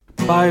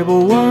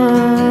Bible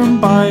Worm,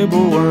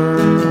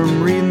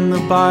 reading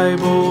the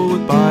Bible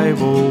with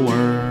Bible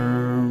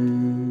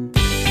Worm.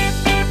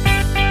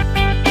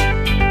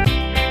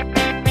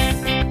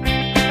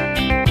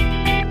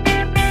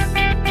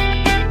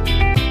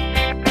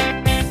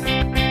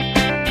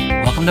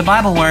 Welcome to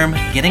Bible Worm,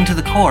 getting to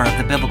the core of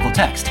the biblical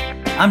text.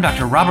 I'm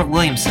Dr. Robert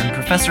Williamson,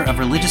 Professor of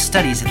Religious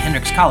Studies at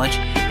Hendrix College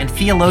and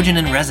Theologian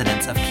in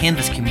Residence of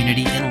Canvas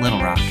Community in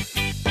Little Rock.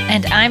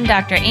 And I'm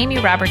Dr. Amy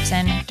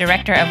Robertson,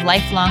 Director of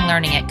Lifelong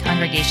Learning at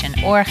Congregation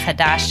Or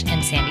Hadash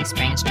in Sandy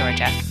Springs,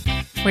 Georgia.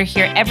 We're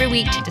here every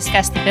week to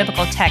discuss the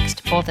biblical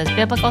text, both as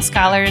biblical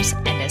scholars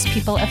and as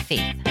people of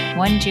faith,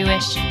 one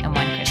Jewish and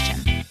one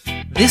Christian.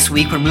 This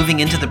week, we're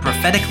moving into the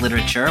prophetic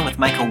literature with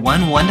Micah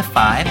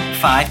 1:1-5,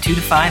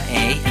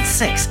 5:2-5a, and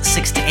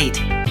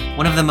 6:6-8,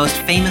 one of the most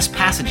famous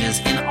passages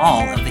in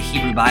all of the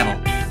Hebrew Bible.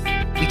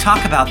 We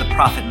talk about the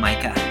prophet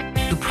Micah,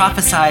 who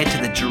prophesied to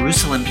the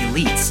Jerusalem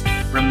elites,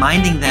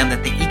 reminding them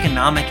that the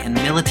economic and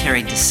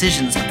military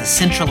decisions of the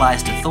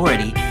centralized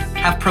authority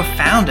have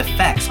profound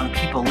effects on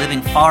people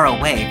living far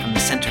away from the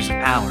centers of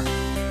power.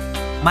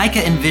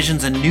 Micah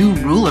envisions a new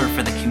ruler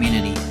for the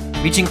community,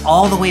 reaching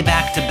all the way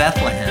back to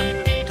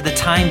Bethlehem, to the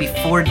time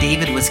before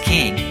David was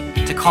king,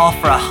 to call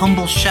for a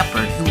humble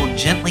shepherd who will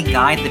gently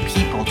guide the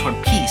people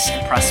toward peace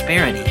and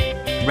prosperity,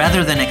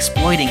 rather than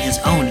exploiting his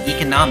own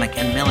economic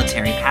and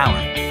military power.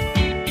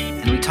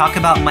 And we talk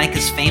about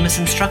Micah's famous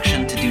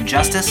instruction to do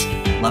justice,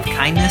 love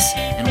kindness,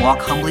 and walk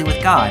humbly with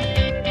God,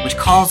 which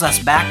calls us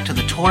back to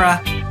the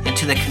Torah and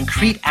to the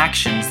concrete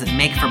actions that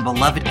make for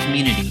beloved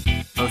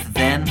community, both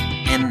then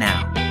and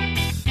now.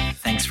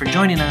 Thanks for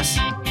joining us.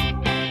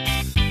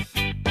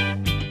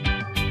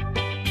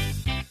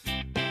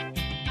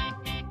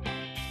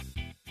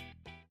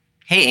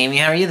 Hey, Amy,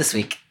 how are you this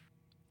week?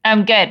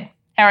 I'm good.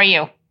 How are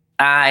you?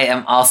 I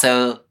am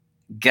also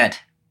good.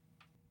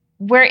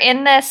 We're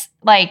in this,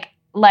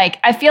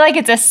 I feel like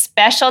it's a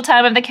special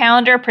time of the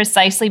calendar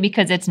precisely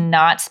because it's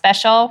not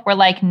special. We're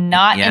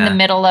not in the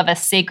middle of a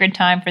sacred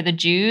time for the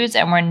Jews,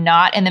 and we're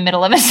not in the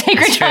middle of a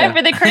sacred time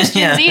for the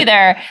Christians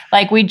either.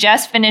 We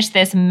just finished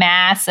this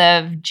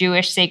massive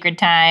Jewish sacred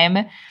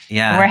time.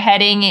 Yeah. We're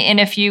heading in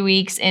a few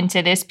weeks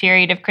into this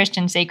period of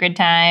Christian sacred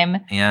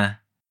time. Yeah.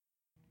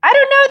 I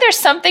don't know. There's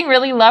something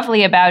really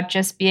lovely about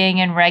just being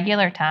in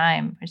regular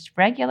time. Just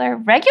regular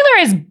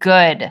is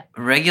good.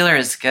 Regular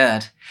is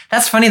good.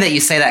 That's funny that you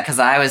say that because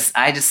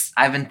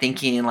I've been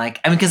thinking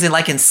because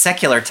in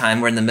secular time,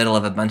 we're in the middle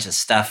of a bunch of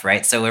stuff,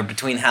 right? So we're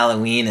between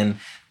Halloween and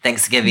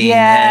Thanksgiving.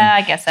 Yeah,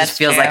 and I guess that just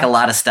feels true. like a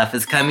lot of stuff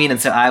is coming.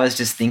 And so I was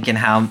just thinking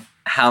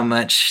how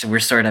much we're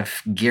sort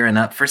of gearing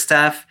up for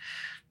stuff.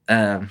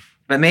 But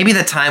maybe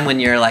the time when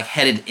you're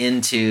headed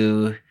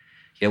into,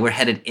 we're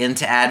headed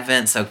into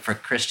Advent. So for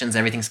Christians,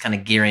 everything's kind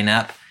of gearing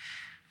up.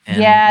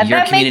 And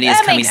your community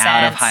is coming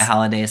out of high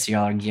holidays, so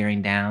y'all are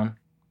gearing down.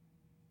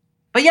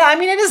 But yeah,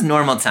 it is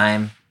normal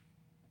time.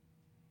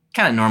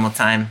 Kind of normal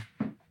time.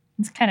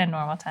 It's kind of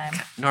normal time.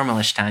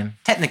 Normalish time.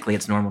 Technically,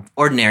 it's normal.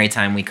 Ordinary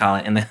time, we call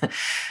it. In the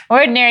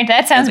Ordinary,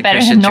 that sounds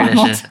better than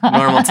normal time.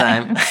 Normal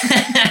time.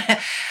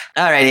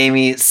 All right,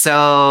 Amy.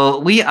 So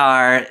we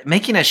are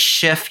making a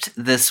shift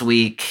this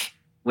week,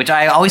 which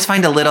I always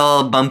find a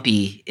little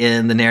bumpy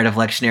in the narrative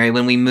lectionary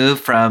when we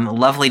move from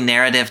lovely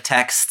narrative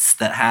texts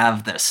that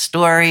have the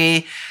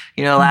story.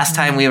 Last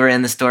time we were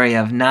in the story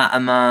of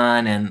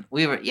Naaman, and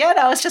we were,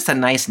 it's just a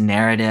nice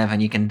narrative, and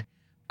you can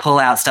pull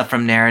out stuff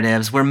from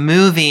narratives. We're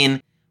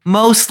moving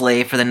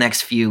mostly for the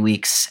next few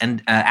weeks,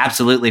 and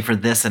absolutely for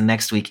this and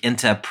next week,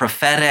 into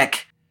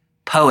prophetic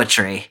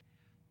poetry.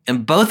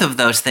 And both of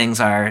those things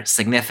are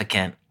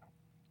significant.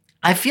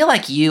 I feel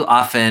like you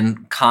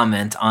often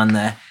comment on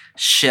the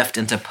shift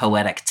into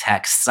poetic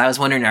texts. I was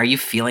wondering, are you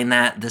feeling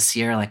that this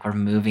year? We're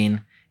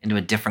moving into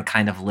a different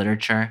kind of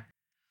literature?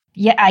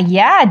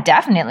 Yeah,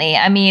 definitely.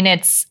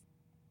 It's,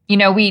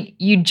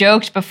 you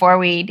joked before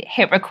we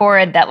hit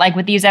record that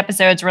with these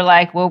episodes,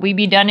 we're will we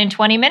be done in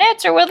 20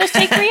 minutes or will this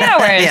take 3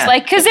 hours? Yeah.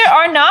 Because there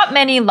are not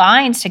many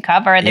lines to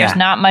cover. There's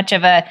not much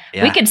of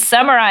we could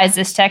summarize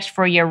this text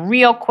for you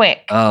real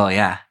quick. Oh,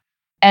 yeah.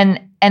 And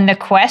the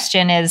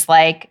question is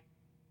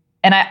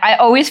and I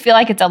always feel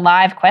like it's a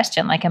live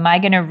question. Am I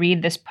going to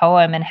read this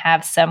poem and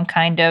have some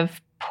kind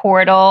of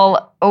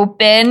portal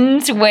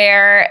opened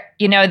where,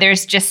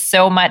 there's just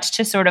so much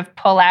to sort of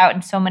pull out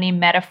and so many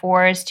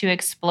metaphors to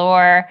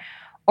explore?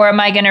 Or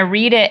am I going to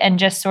read it and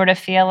just sort of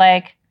feel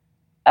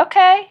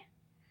okay,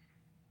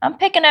 I'm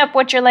picking up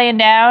what you're laying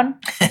down.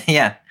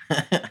 Yeah.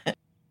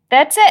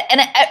 That's it.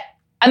 And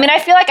I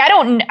feel like I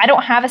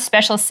don't have a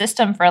special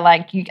system for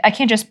I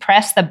can't just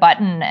press the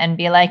button and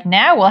be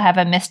now we'll have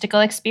a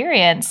mystical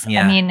experience.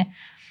 Yeah.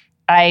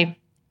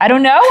 I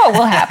don't know what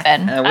will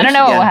happen. I don't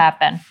know what will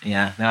happen.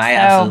 Yeah, no, I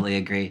absolutely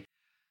agree.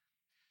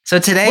 So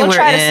today we'll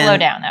try to slow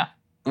down, though.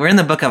 We're in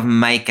the book of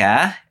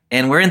Micah,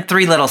 and we're in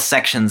 3 little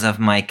sections of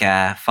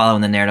Micah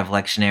following the narrative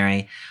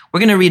lectionary.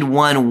 We're going to read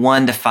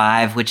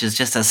 1:1-5, which is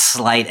just a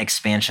slight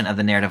expansion of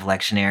the narrative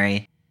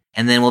lectionary.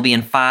 And then we'll be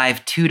in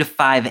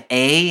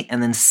 5:2-5a,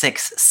 and then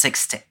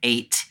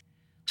 6:6-8.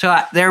 So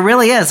there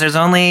really is. There's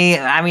only,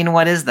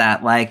 what is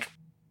that? Like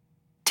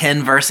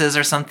 10 verses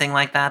or something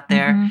like that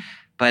there. Mm-hmm.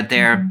 But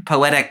they're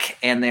poetic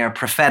and they're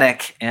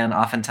prophetic, and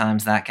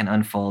oftentimes that can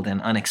unfold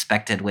in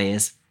unexpected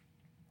ways.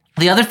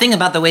 The other thing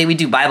about the way we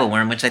do Bible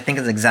Worm, which I think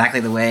is exactly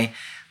the way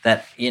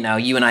that, you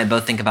and I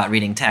both think about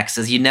reading text,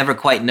 is you never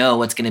quite know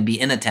what's going to be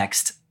in a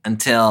text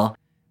until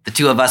the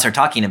two of us are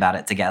talking about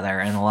it together,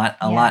 and a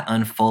lot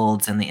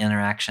unfolds in the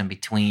interaction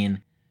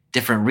between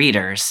different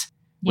readers,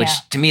 which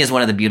to me is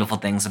one of the beautiful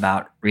things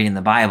about reading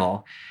the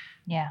Bible.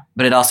 Yeah.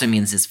 But it also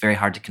means it's very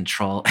hard to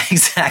control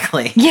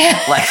exactly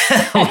like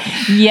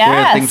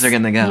where things are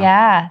going to go.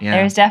 Yeah.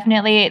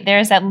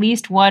 There's at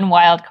least one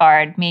wild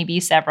card, maybe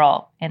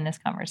several in this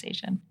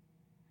conversation.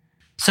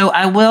 So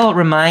I will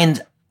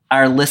remind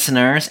our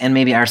listeners and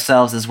maybe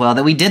ourselves as well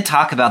that we did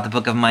talk about the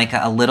book of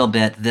Micah a little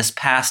bit this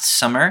past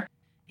summer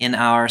in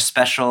our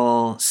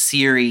special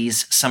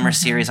summer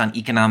series on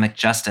economic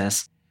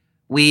justice.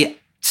 We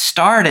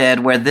started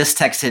where this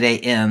text today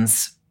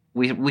ends.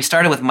 We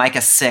started with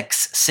Micah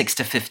 6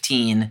 to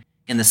 15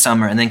 in the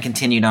summer, and then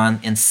continued on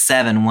in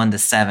 7, 1 to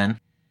 7.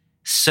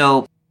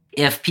 So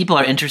if people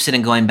are interested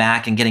in going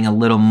back and getting a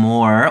little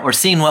more or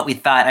seeing what we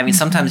thought,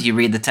 sometimes you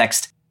read the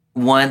text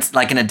once,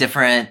 like in a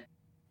different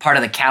part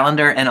of the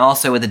calendar, and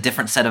also with a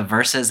different set of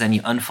verses, and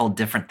you unfold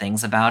different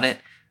things about it.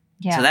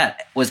 Yeah. So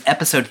that was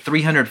episode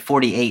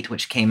 348,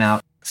 which came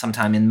out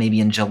sometime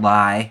in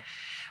July.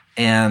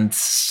 And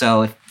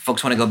so if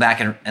folks want to go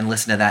back and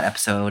listen to that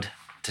episode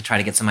to try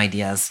to get some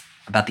ideas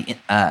about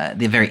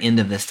the very end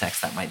of this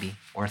text, that might be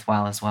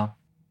worthwhile as well.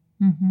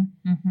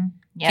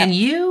 Yeah. Can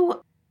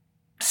you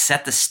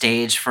set the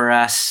stage for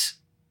us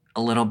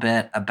a little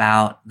bit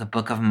about the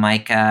book of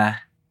Micah?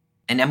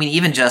 And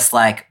even just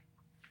like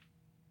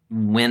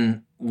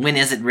when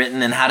is it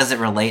written, and how does it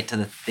relate to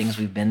the things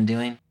we've been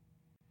doing?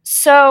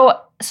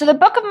 So the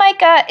book of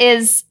Micah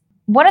is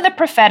one of the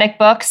prophetic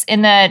books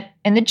in the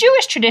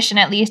Jewish tradition.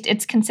 At least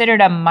it's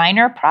considered a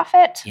minor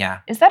prophet.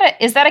 Yeah. Is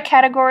that a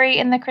category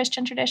in the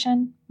Christian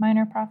tradition?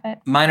 Minor prophet.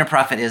 Minor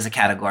prophet is a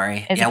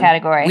category. A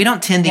category. We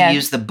don't tend to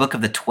use the book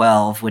of the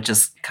 12, which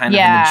is kind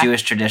of in the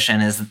Jewish tradition.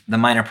 Is the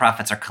minor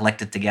prophets are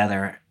collected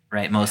together,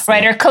 right? Mostly,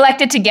 right, or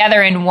collected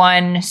together in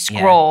one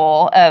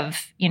scroll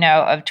of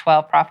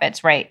 12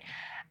 prophets, right?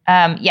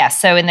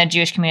 So in the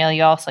Jewish community,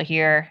 you also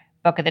hear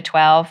Book of the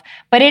 12,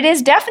 but it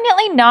is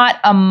definitely not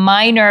a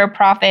minor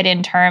prophet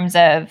in terms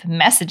of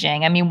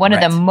messaging. One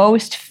of the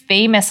most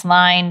famous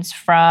lines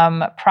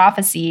from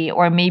prophecy,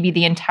 or maybe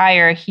the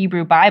entire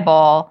Hebrew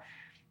Bible,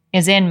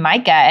 is in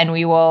Micah, and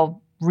we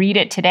will read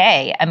it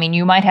today.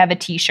 You might have a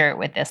T-shirt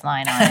with this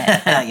line on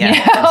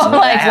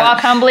it.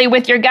 Walk humbly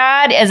with your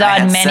God is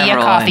on many a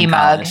coffee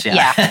mug. College,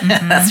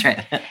 That's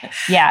right.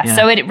 Yeah,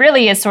 so it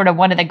really is sort of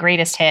one of the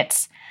greatest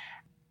hits.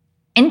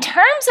 In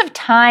terms of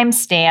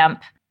timestamp,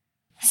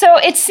 so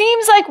it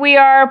seems like we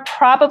are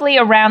probably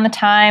around the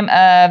time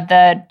of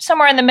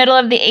somewhere in the middle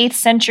of the 8th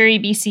century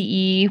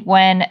BCE,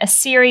 when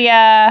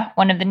Assyria,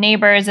 one of the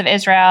neighbors of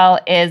Israel,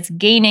 is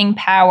gaining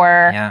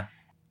power. Yeah.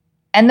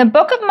 And the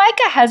book of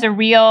Micah has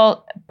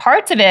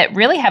parts of it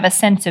really have a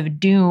sense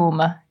of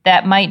doom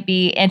that might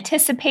be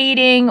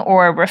anticipating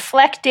or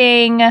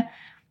reflecting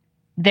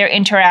their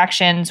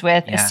interactions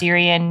with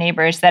Assyrian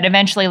neighbors that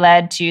eventually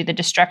led to the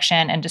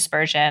destruction and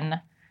dispersion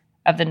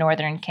of the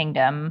northern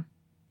kingdom.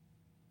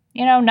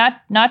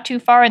 Not too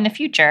far in the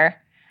future.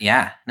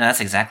 Yeah, no,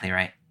 that's exactly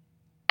right.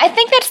 I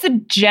think that's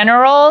the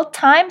general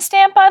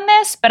timestamp on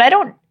this, but I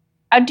don't.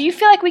 Do you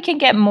feel like we can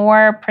get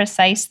more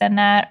precise than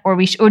that, or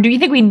do you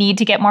think we need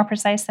to get more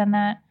precise than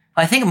that?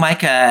 Well, I think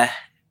Micah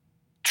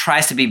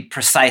tries to be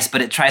precise,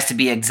 but it tries to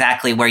be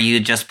exactly where you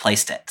just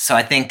placed it. So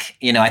I think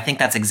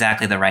that's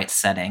exactly the right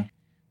setting.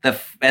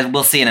 As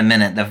we'll see in a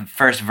minute, the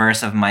first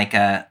verse of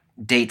Micah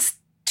dates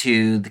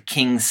to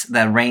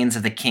the reigns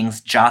of the kings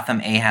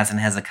Jotham, Ahaz,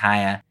 and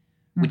Hezekiah,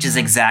 which is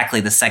exactly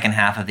the second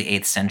half of the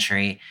 8th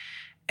century.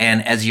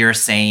 And as you're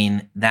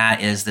saying,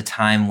 that is the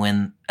time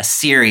when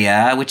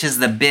Assyria, which is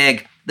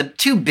the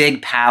two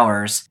big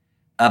powers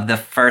of the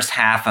first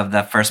half of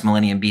the first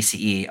millennium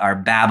BCE, are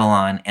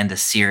Babylon and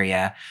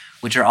Assyria,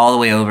 which are all the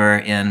way over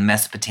in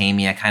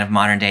Mesopotamia, kind of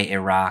modern day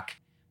Iraq.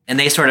 And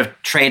they sort of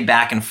trade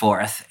back and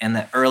forth. In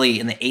the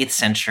 8th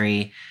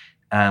century,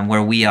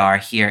 where we are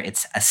here,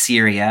 it's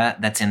Assyria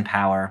that's in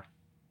power.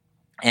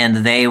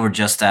 And they were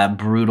just a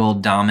brutal,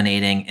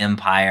 dominating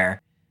empire.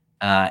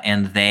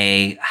 And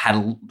they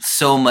had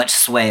so much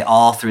sway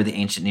all through the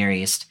ancient Near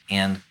East.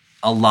 And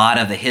a lot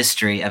of the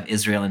history of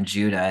Israel and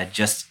Judah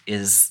just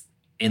is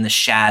in the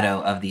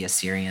shadow of the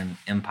Assyrian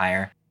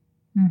Empire.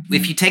 Mm-hmm.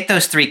 If you take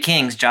those three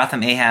kings,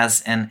 Jotham,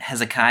 Ahaz, and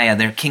Hezekiah,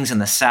 they're kings in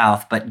the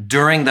south. But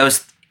during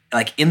those,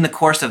 in the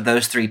course of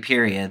those three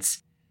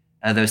periods,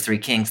 those three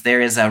kings,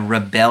 there is a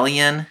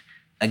rebellion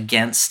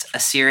against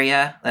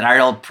Assyria that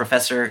our old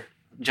professor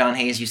John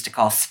Hayes used to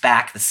call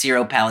SPAC, the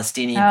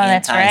Syro-Palestinian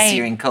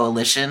Anti-Assyrian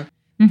Coalition.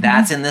 Mm-hmm.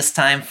 That's in this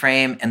time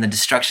frame, and the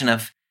destruction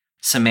of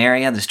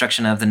Samaria, the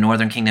destruction of the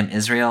northern kingdom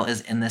Israel,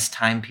 is in this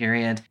time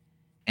period.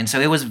 And so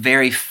it was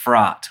very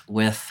fraught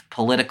with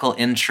political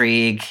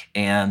intrigue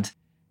and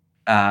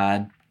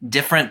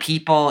different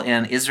people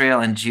in Israel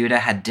and Judah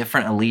had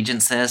different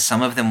allegiances.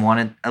 Some of them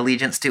wanted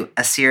allegiance to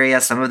Assyria.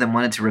 Some of them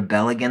wanted to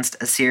rebel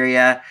against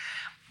Assyria.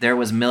 There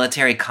was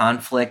military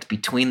conflict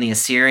between the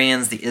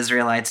Assyrians, the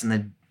Israelites, and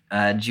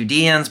the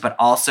Judeans, but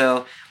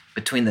also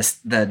between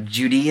the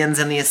Judeans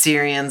and the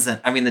Assyrians.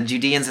 The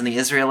Judeans and the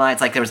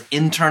Israelites. Like there was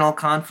internal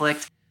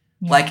conflict.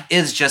 Yeah. Like it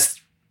is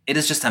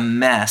just a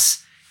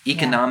mess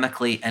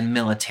economically and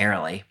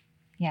militarily.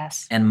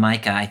 Yes. And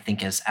Micah, I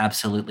think, is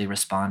absolutely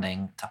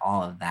responding to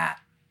all of that.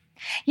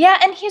 Yeah,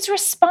 and he's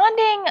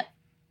responding.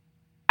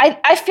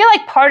 I feel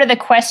like part of the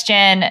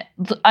question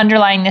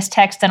underlying this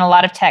text and a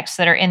lot of texts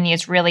that are in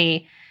these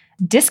really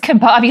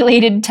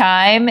discombobulated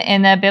time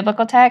in the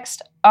biblical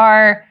text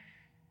are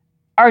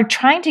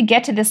trying to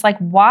get to this, like,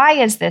 why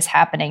is this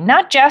happening?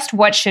 Not just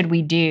what should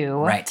we do,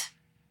 Right.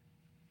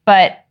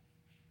 but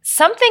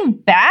something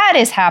bad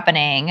is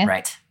happening.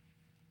 Right.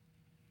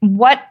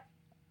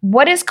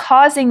 What is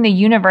causing the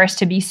universe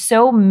to be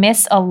so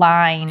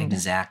misaligned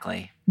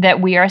Exactly.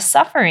 that we are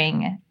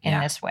suffering in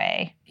Yeah. this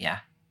way? Yeah.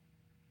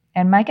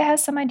 And Micah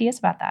has some ideas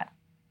about that.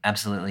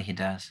 Absolutely, he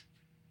does.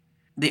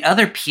 The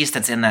other piece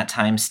that's in that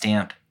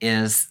timestamp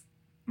is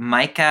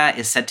Micah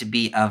is said to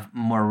be of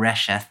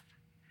Moresheth,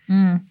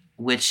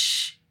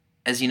 which,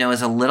 as you know,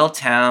 is a little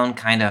town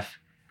kind of,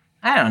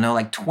 I don't know,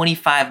 like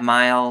 25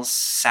 miles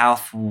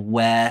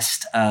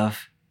southwest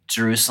of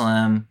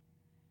Jerusalem.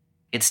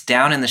 It's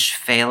down in the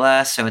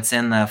Shephelah, so it's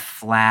in the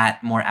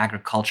flat, more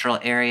agricultural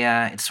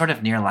area. It's sort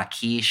of near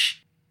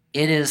Lachish.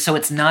 So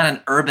it's not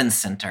an urban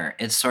center.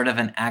 It's sort of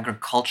an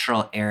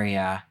agricultural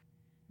area.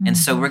 And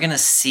so we're going to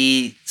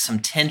see some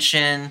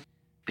tension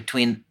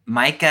between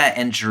Micah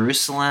and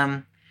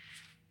Jerusalem.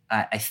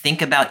 I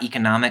think about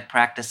economic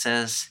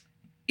practices.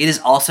 It is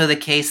also the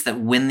case that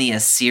when the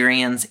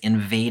Assyrians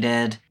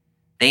invaded,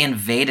 they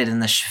invaded in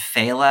the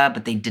Shephelah,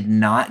 but they did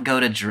not go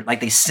to Jerusalem. Like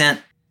they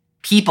sent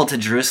people to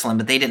Jerusalem,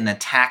 but they didn't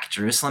attack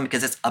Jerusalem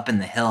because it's up in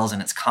the hills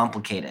and it's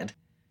complicated.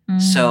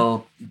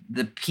 So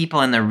the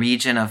people in the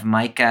region of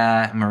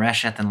Micah,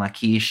 Moresheth, and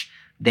Lachish,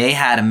 they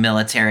had a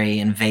military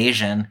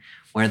invasion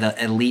where the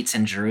elites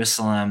in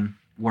Jerusalem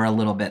were a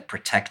little bit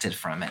protected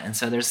from it. And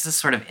so there's this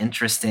sort of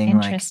interesting.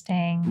 Like,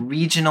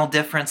 regional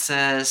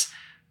differences,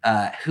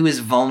 who is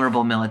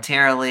vulnerable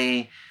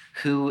militarily,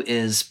 who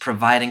is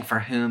providing for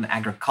whom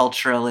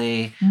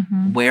agriculturally,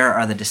 where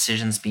are the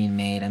decisions being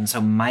made. And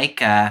so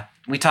Micah,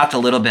 we talked a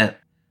little bit,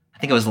 I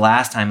think it was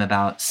last time,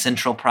 about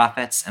central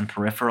prophets and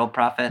peripheral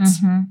prophets.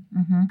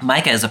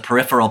 Micah is a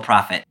peripheral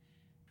prophet.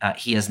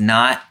 He is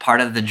not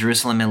part of the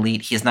Jerusalem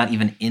elite. He is not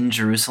even in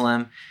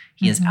Jerusalem.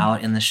 He is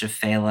out in the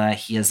Shephelah.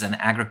 He is an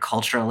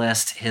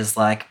agriculturalist. His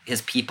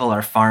people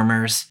are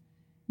farmers,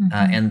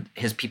 and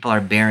his people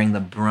are bearing the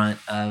brunt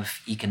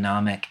of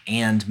economic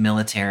and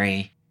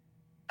military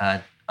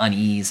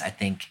unease, I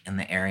think, in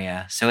the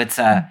area. So it's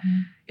a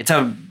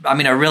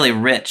really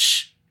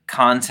rich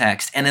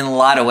context. And in a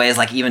lot of ways,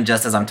 like even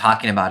just as I'm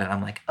talking about it,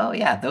 I'm like, oh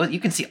yeah, you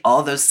can see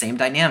all those same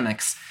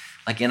dynamics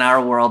like in our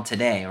world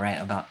today,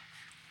 right? About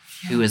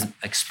who is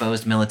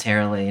exposed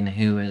militarily and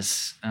who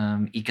is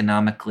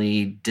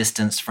economically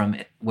distanced from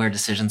where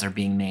decisions are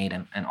being made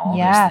and all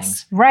those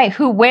things. Right.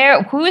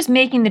 Who is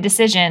making the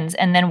decisions,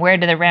 and then where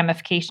do the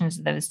ramifications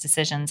of those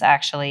decisions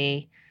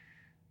actually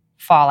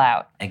fall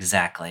out?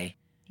 Exactly.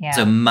 Yeah.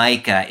 So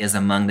Micah is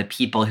among the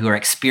people who are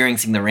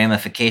experiencing the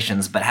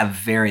ramifications but have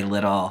very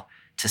little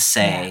to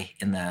say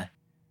in the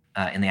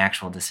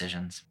actual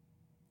decisions.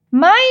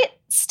 My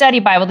study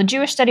Bible, the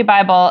Jewish Study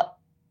Bible,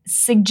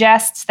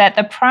 suggests that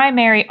the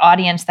primary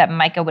audience that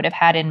Micah would have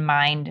had in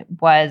mind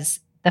was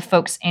the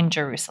folks in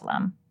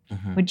Jerusalem.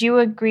 Would you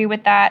agree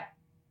with that?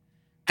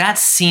 That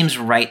seems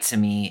right to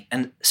me.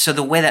 And so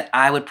the way that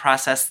I would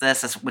process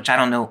this, which I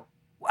don't know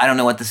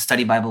what the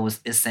Study Bible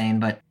is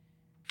saying, but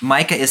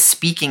Micah is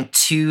speaking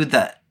to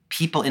the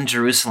people in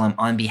Jerusalem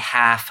on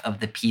behalf of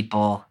the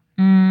people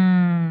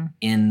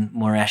in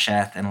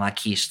Moresheth and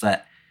Lachish,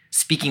 that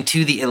speaking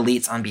to the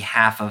elites on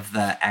behalf of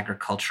the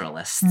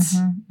agriculturalists.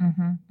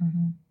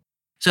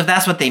 So if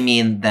that's what they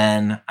mean,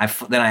 then I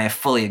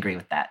fully agree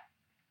with that.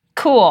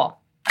 Cool.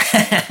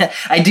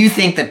 I do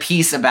think the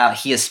piece about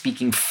he is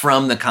speaking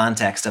from the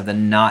context of the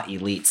not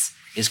elites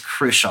is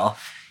crucial.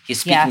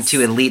 He's speaking to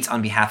elites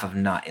on behalf of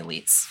not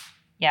elites.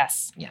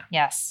 Yes. Yeah.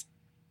 Yes.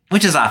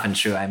 Which is often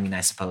true,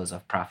 I suppose,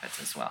 of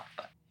prophets as well.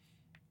 But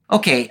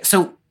okay,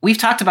 so we've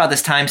talked about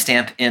this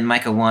timestamp in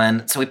Micah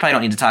 1, so we probably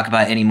don't need to talk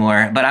about it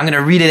anymore, but I'm going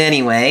to read it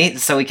anyway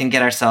so we can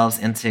get ourselves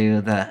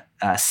into the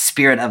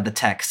spirit of the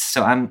text.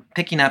 So I'm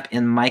picking up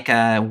in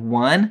Micah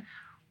 1,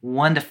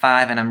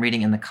 1-5, and I'm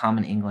reading in the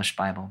Common English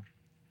Bible.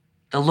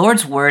 The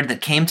Lord's word that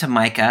came to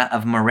Micah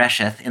of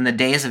Moresheth in the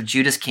days of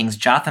Judah's kings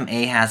Jotham,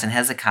 Ahaz, and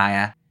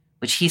Hezekiah,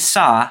 which he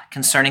saw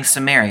concerning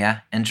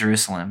Samaria and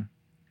Jerusalem.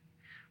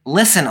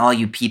 Listen, all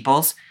you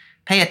peoples.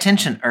 Pay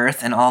attention, earth,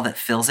 and all that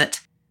fills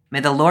it.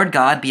 May the Lord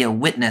God be a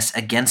witness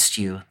against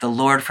you, the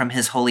Lord from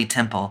his holy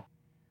temple.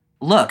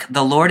 Look,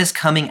 the Lord is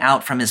coming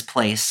out from his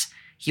place.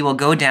 He will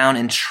go down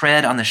and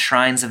tread on the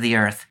shrines of the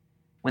earth.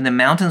 When the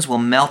mountains will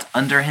melt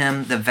under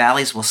him, the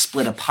valleys will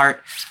split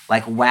apart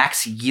like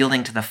wax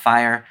yielding to the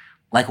fire,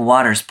 like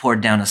waters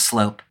poured down a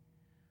slope.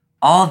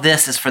 All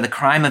this is for the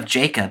crime of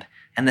Jacob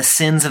and the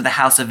sins of the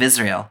house of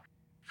Israel.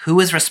 Who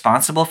is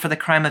responsible for the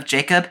crime of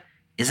Jacob?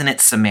 Isn't it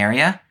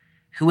Samaria?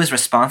 Who is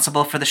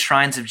responsible for the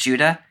shrines of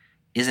Judah?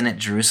 Isn't it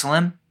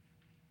Jerusalem?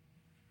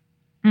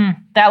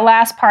 That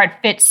last part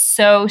fits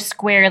so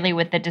squarely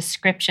with the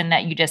description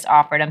that you just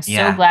offered. I'm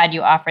so glad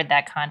you offered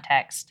that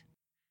context.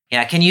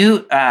 Yeah, can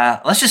you,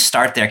 let's just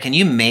start there. Can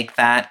you make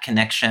that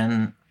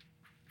connection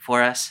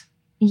for us?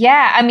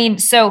 Yeah, I mean,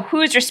 so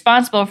who's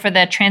responsible for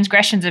the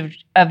transgressions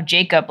of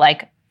Jacob?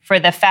 Like for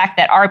the fact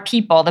that our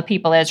people, the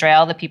people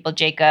Israel, the people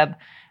Jacob,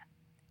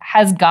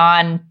 has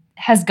gone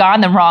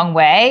the wrong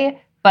way.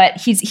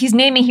 But he's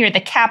naming here the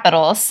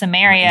capitals.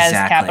 Samaria is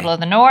the capital of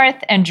the north,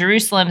 and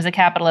Jerusalem is the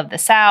capital of the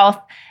south.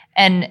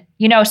 And,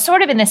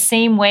 sort of in the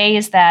same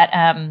ways that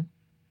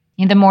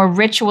the more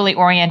ritually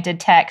oriented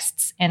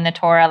texts in the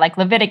Torah, like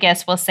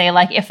Leviticus, will say,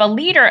 like, if a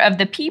leader of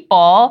the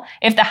people,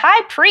 if the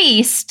high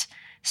priest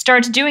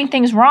starts doing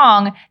things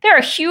wrong, there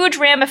are huge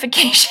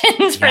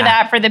ramifications for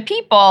that for the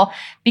people,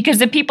 because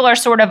the people are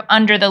sort of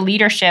under the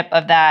leadership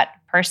of that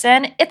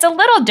person. It's a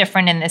little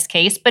different in this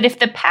case, but if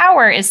the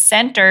power is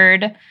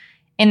centered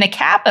in the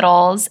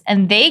capitals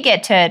and they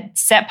get to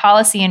set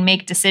policy and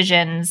make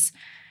decisions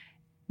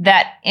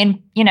that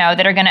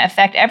that are going to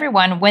affect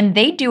everyone, when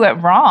they do it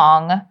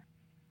wrong,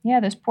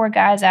 those poor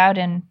guys out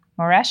in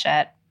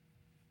Moreshet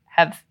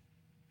have,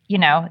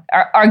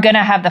 are going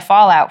to have the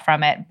fallout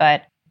from it,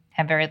 but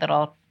have very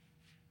little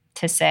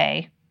to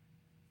say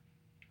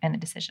in the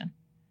decision.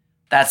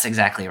 That's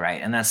exactly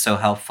right. And that's so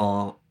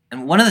helpful.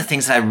 And one of the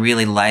things that I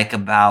really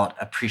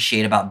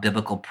appreciate about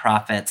biblical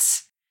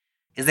prophets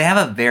is they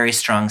have a very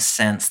strong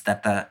sense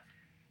that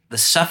the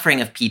suffering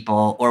of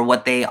people, or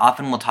what they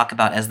often will talk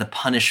about as the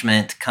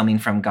punishment coming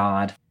from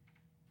God,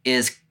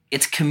 it's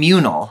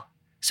communal.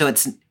 So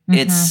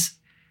it's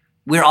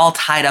we're all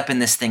tied up in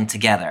this thing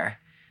together.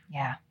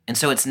 Yeah. And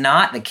so it's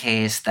not the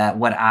case that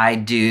what I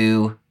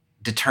do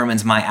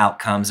determines my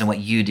outcomes and what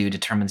you do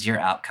determines your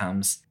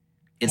outcomes.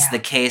 It's the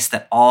case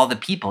that all the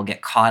people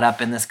get caught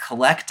up in this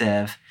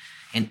collective,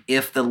 and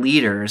if the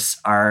leaders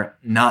are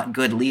not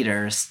good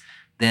leaders,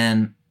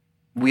 then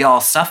we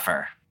all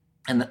suffer.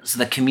 And so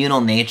the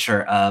communal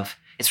nature of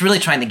it's really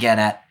trying to get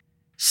at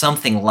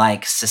something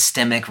like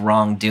systemic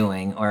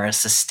wrongdoing or a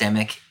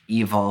systemic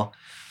evil,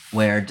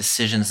 where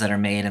decisions that are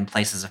made in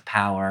places of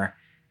power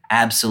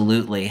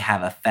absolutely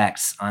have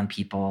effects on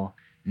people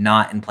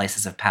not in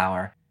places of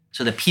power.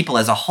 So the people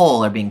as a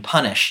whole are being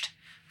punished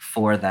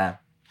for the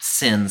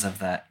sins of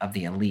the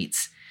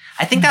elites.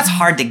 I think that's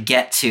hard to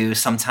get to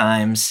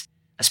sometimes,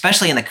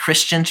 especially in the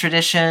Christian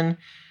tradition,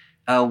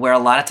 where a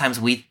lot of times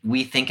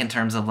we think in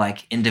terms of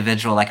like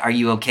individual, like, are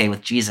you okay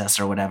with Jesus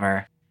or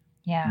whatever?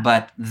 Yeah.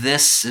 But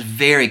this is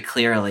very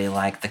clearly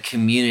like the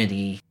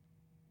community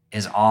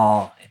is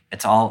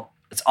it's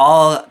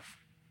all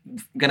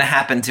going to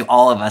happen to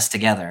all of us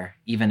together,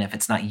 even if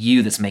it's not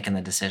you that's making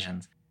the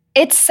decisions.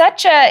 It's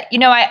such a,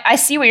 I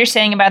see what you're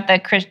saying about the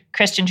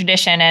Christian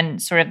tradition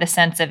and sort of the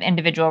sense of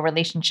individual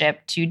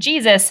relationship to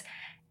Jesus.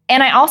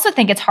 And I also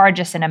think it's hard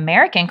just in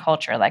American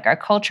culture. Like our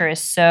culture is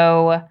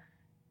so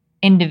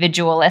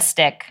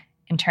individualistic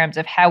in terms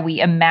of how we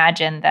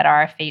imagine that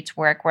our fates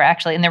work. We're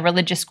actually in the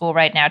religious school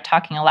right now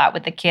talking a lot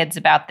with the kids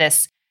about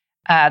this,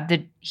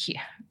 the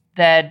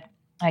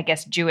I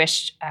guess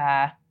Jewish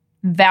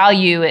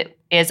value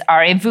is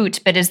our evut,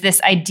 but is this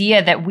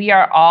idea that we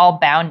are all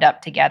bound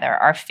up together.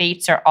 Our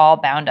fates are all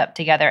bound up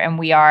together, and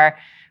we are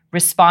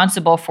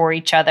responsible for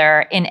each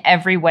other in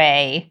every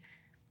way,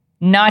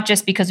 not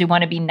just because we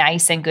want to be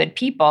nice and good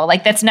people.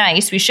 Like, that's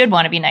nice. We should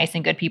want to be nice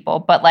and good people,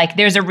 but like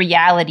there's a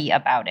reality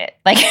about it.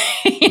 Like,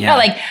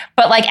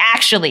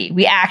 actually,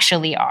 we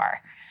actually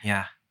are.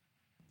 Yeah.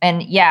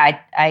 And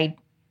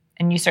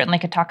and you certainly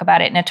could talk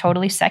about it in a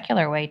totally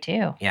secular way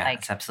too. Yeah,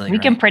 like, that's absolutely we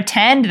right. can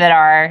pretend that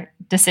our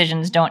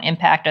decisions don't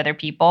impact other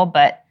people,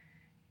 but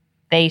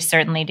they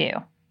certainly do.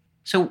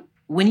 So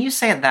when you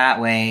say it that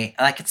way,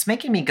 like, it's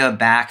making me go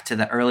back to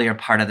the earlier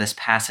part of this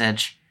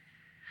passage.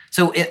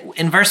 So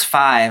in verse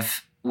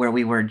 5, where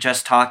we were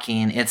just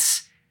talking,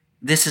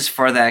 this is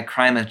for the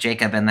crime of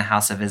Jacob and the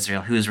house of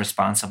Israel, who is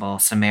responsible,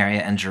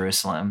 Samaria and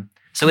Jerusalem.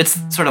 So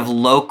it's sort of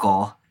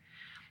local.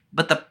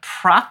 But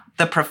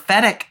the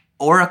prophetic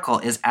oracle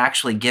is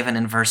actually given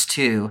in verse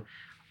 2.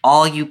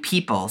 All you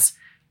peoples,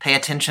 pay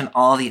attention,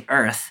 all the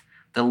earth.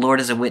 The Lord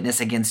is a witness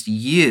against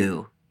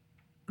you.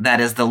 That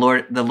is, the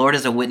Lord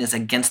is a witness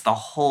against the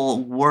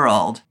whole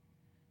world.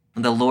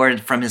 The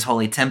Lord from his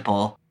holy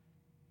temple.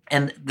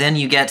 And then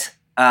you get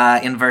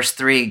in verse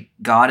 3,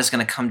 God is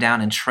going to come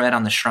down and tread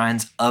on the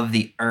shrines of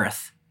the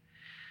earth.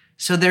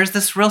 So there's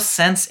this real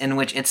sense in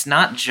which it's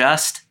not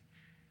just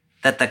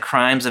that the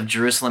crimes of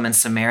Jerusalem and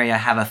Samaria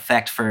have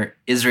effect for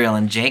Israel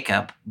and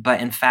Jacob, but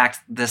in fact,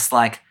 this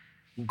like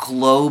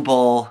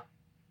global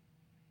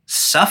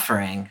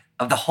suffering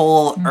of the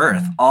whole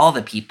earth, all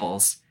the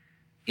peoples,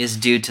 is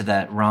due to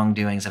the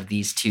wrongdoings of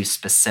these two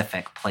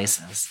specific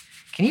places.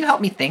 Can you help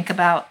me think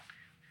about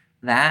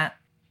that?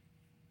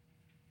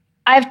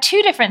 I have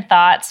two different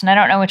thoughts, and I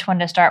don't know which one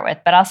to start with,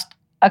 but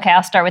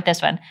I'll start with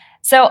this one.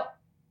 So,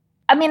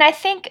 I mean, I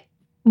think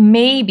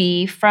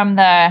maybe from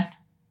the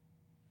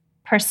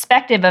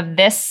perspective of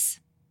this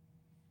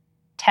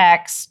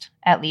text,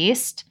 at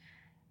least,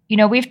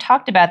 we've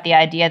talked about the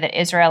idea that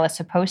Israel is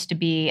supposed to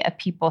be a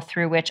people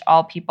through which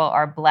all people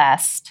are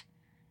blessed.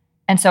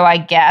 And so I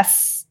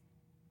guess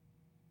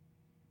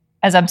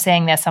as I'm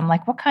saying this, I'm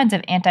like, what kinds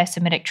of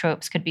anti-Semitic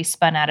tropes could be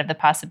spun out of the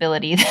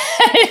possibility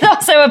that it's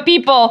also a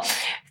people,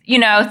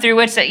 through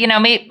which,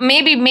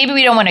 maybe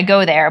we don't want to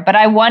go there. But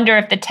I wonder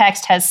if the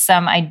text has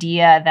some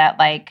idea that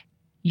like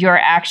your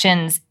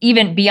actions,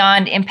 even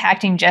beyond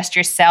impacting just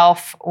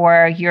yourself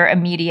or your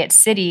immediate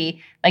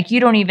city, like you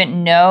don't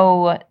even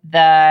know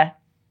the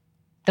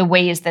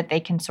ways that they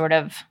can sort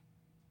of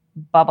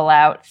bubble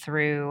out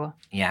through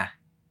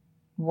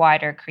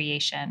wider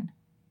creation.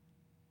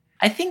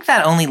 I think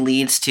that only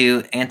leads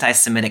to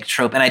anti-Semitic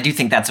trope, and I do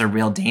think that's a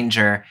real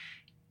danger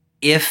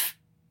if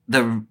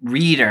the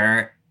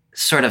reader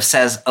sort of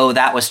says, oh,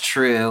 that was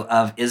true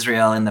of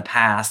Israel in the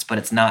past, but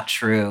it's not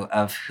true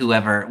of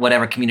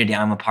whatever community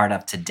I'm a part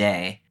of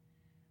today.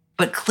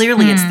 But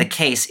clearly it's the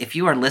case, if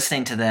you are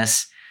listening to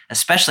this,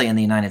 especially in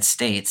the United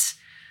States,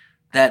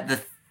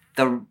 that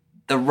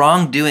the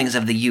wrongdoings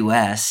of the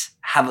U.S.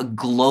 have a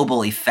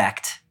global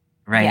effect,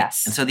 right?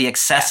 Yes. And so the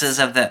excesses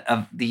of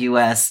the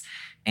U.S.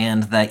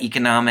 and the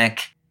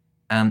economic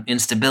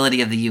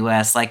instability of the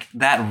U.S., like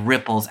that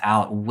ripples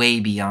out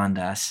way beyond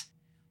us.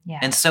 Yeah.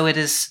 And so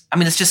it's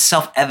just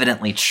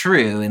self-evidently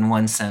true in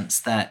one sense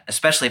that,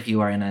 especially if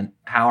you are in a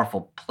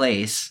powerful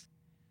place,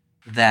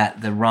 that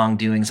the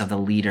wrongdoings of the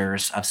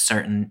leaders of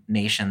certain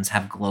nations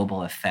have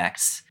global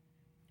effects.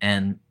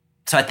 And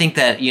so I think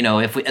that,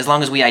 as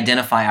long as we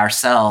identify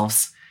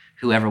ourselves,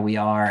 whoever we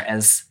are,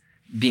 as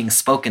being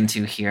spoken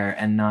to here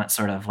and not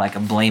sort of like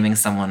blaming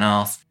someone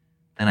else,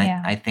 then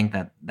I think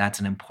that that's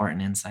an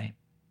important insight.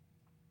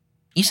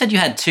 You said you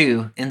had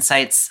two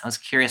insights. I was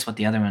curious what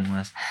the other one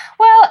was.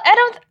 Well,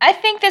 I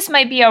think this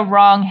might be a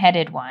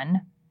wrong-headed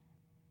one.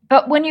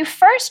 But when you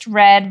first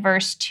read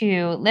verse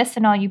 2,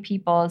 listen, all you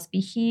peoples,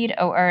 give heed,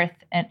 O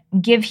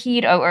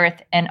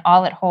earth, and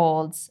all it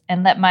holds,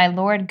 and let my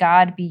Lord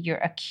God be your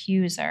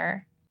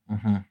accuser.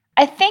 Mm-hmm.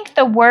 I think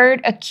the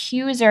word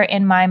accuser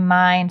in my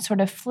mind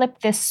sort of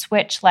flipped this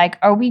switch. Like,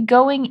 are we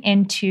going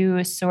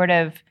into sort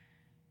of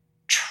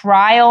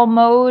trial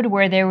mode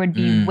where there would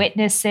be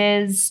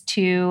witnesses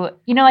to,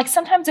 like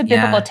sometimes a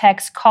biblical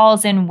text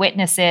calls in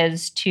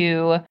witnesses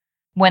to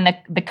when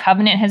the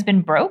covenant has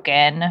been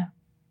broken.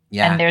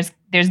 Yeah. And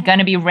there's going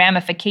to be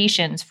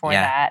ramifications for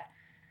that.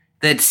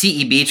 The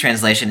CEB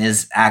translation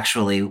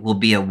will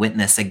be a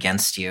witness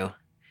against you.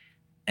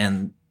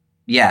 And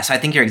so I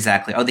think you're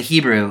exactly. Oh, the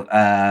Hebrew,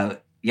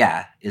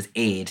 is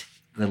aid.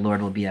 The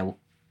Lord will be a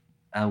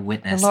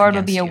witness. The Lord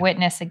will be a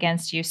witness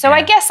against you. So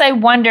I guess I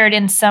wondered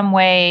in some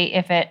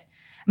way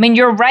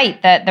you're right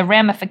that the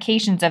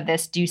ramifications of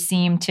this do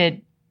seem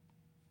to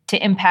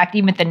impact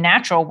even the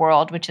natural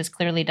world, which has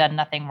clearly done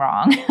nothing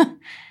wrong.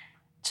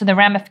 So the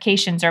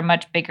ramifications are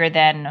much bigger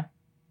than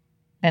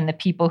the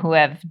people who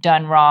have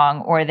done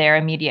wrong or their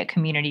immediate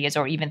communities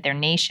or even their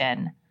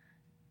nation.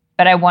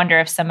 But I wonder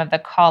if some of the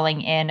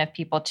calling in of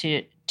people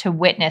to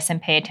witness and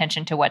pay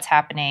attention to what's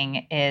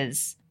happening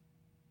is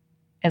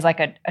like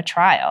a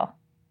trial.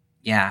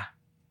 Yeah.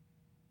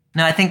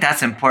 No, I think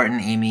that's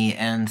important, Amy.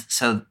 And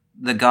so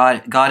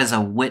God is a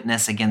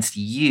witness against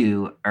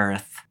you,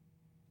 earth.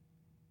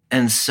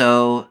 And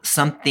so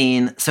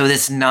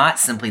it's not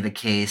simply the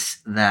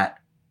case that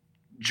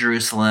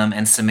Jerusalem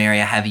and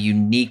Samaria have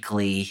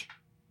uniquely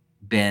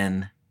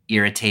been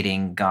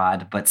irritating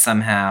God, but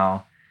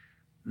somehow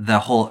the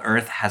whole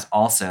earth has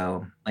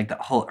also, the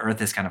whole earth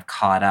is kind of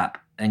caught up.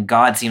 And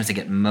God seems to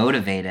get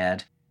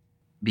motivated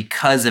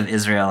because of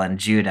Israel and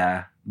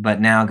Judah, but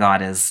now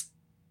God is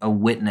a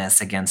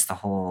witness against the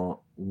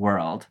whole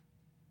world.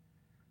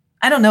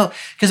 I don't know,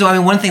 because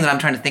one thing that I'm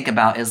trying to think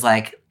about is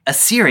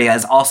Assyria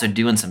is also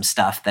doing some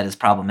stuff that is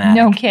problematic.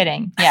 No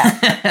kidding.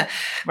 Yeah.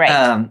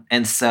 Right.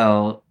 And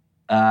so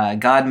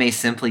God may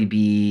simply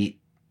be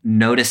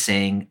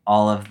noticing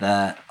all of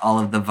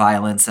the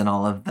violence and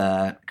all of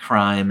the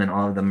crime and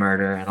all of the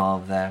murder and all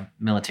of the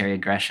military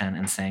aggression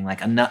and saying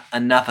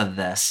enough of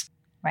this.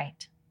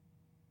 Right.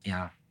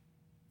 Yeah.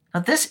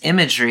 Now this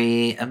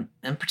imagery, and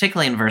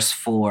particularly in verse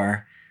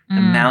 4, the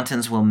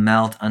mountains will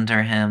melt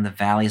under him, the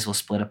valleys will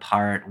split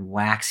apart,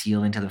 wax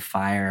yielding to the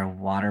fire,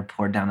 water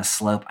poured down a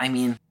slope. I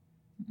don't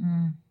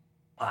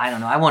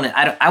know. I want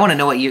to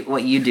know what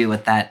you do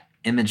with that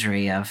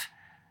imagery of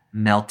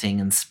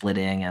melting and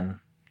splitting and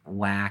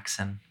wax.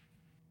 And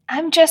I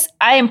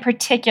am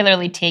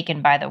particularly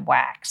taken by the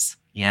wax.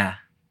 Yeah.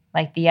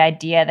 Like the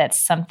idea that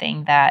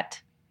something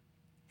that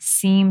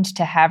seemed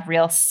to have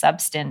real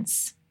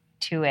substance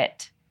to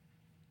it,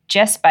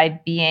 just by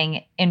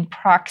being in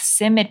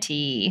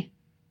proximity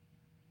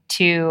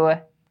to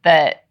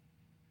the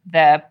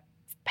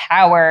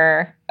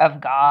power of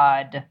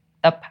God,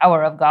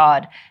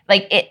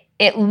 like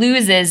it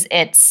loses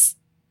its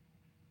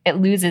it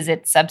loses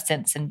its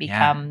substance and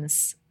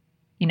becomes,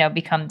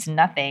 becomes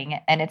nothing.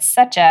 And it's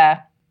such an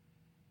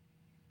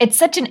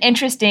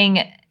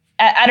interesting,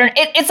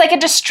 it's like a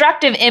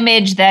destructive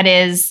image that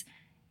is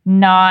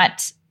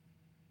not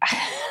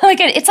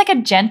it's like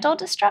a gentle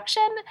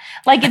destruction.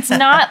 Like it's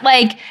not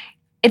like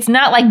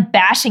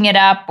bashing it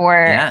up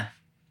or,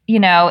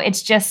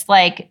 it's just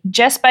like,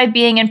 just by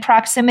being in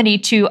proximity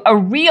to a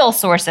real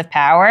source of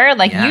power,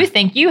 like you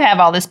think you have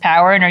all this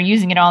power and are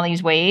using it all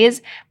these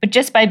ways, but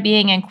just by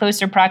being in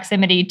closer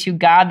proximity to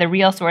God, the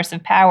real source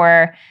of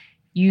power,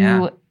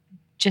 you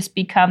just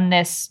become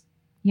this,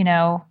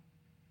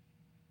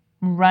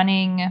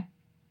 running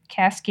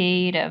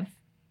cascade of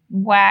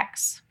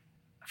wax.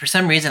 For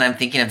some reason, I'm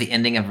thinking of the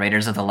ending of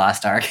Raiders of the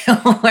Lost Ark,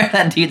 where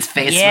that dude's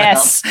face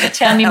melts. Yes,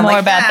 tell me more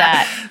about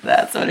that.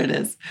 That's what it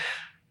is.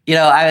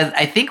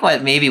 I think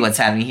what's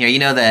happening here,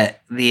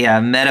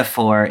 the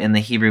metaphor in the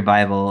Hebrew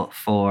Bible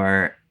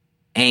for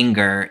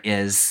anger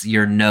is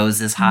your nose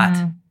is hot.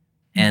 Mm-hmm.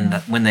 And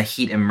when the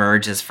heat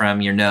emerges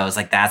from your nose,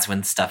 like that's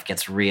when stuff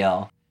gets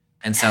real.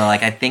 And so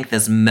like I think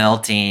this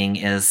melting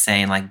is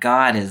saying like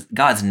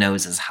God's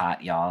nose is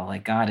hot, y'all.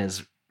 Like God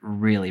is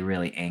really,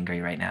 really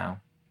angry right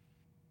now.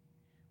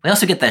 We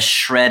also get the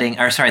treading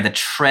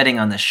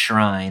on the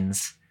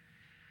shrines.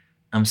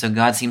 So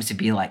God seems to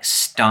be like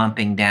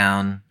stomping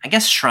down. I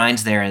guess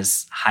shrines there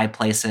is high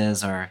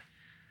places or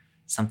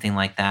something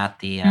like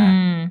that.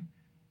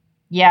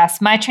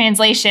 Yes, my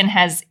translation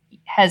has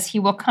he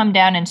will come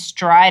down and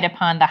stride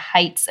upon the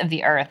heights of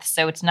the earth.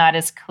 So it's not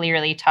as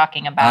clearly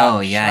talking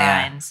about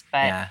shrines.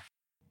 But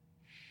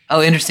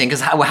oh, interesting,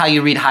 because how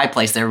you read high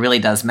place there really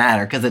does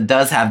matter, because it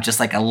does have just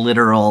like a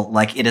literal,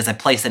 like it is a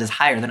place that is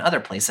higher than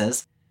other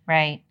places.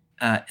 Right.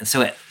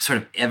 So it sort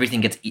of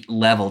everything gets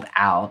leveled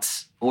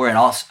out, or it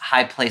also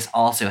high place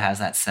also has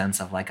that sense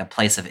of like a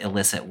place of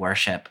illicit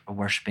worship, a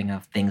worshiping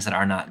of things that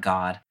are not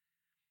God,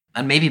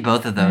 and maybe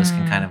both of those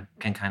can kind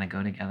of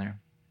go together.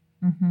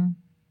 Mm-hmm.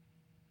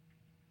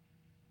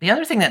 The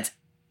other thing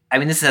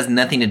this has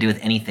nothing to do with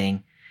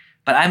anything,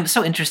 but I'm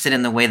so interested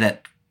in the way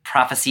that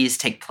prophecies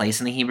take place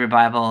in the Hebrew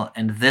Bible,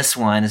 and this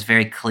one is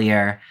very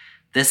clear.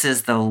 This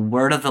is the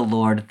word of the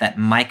Lord that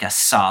Micah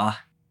saw.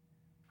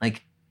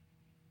 Like,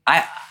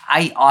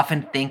 I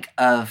often think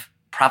of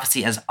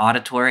prophecy as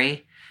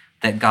auditory,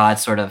 that God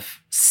sort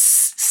of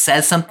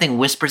says something,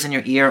 whispers in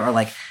your ear, or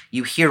like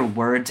you hear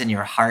words in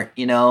your heart,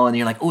 and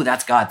you're like, oh,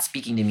 that's God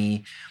speaking to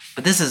me.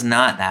 But this is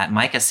not that.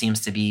 Micah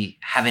seems to be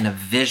having a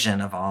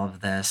vision of all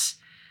of this,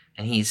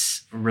 and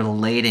he's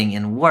relating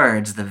in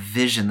words the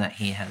vision that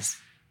he has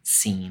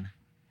seen.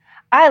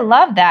 I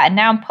love that. And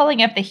now I'm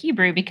pulling up the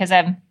Hebrew because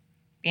I'm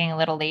being a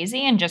little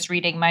lazy and just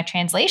reading my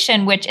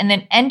translation, which in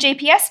the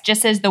NJPS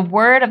just says the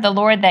word of the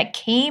Lord that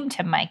came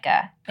to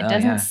Micah. It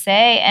doesn't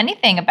say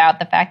anything about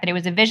the fact that it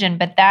was a vision,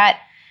 but that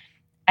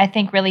I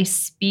think really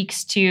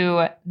speaks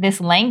to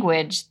this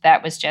language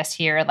that was just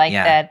here, like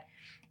that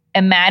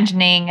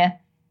imagining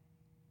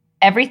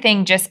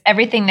everything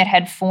that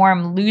had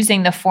form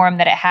losing the form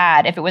that it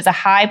had. If it was a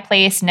high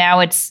place, now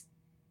it's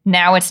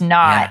not.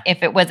 Yeah.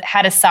 If it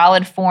had a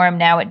solid form,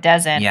 now it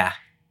doesn't. Yeah.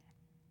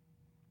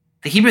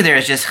 The Hebrew there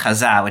is just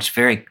chazah, which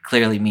very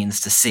clearly means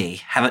to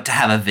see, to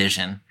have a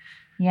vision.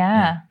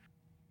 Yeah.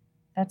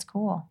 That's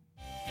cool.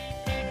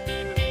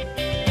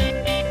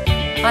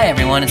 Hi,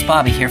 everyone. It's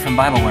Bobby here from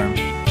Bible Worm.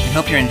 We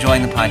hope you're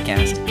enjoying the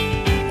podcast.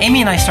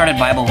 Amy and I started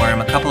Bible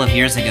Worm a couple of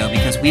years ago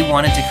because we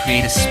wanted to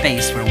create a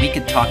space where we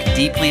could talk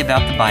deeply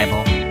about the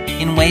Bible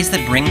in ways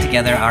that bring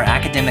together our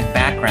academic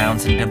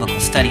backgrounds in biblical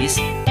studies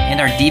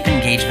and our deep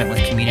engagement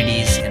with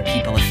communities and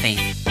people of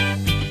faith.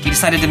 We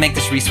decided to make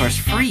this resource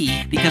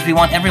free because we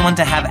want everyone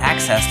to have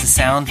access to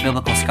sound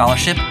biblical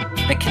scholarship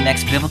that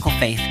connects biblical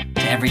faith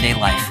to everyday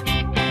life.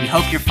 We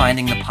hope you're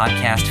finding the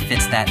podcast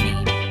fits that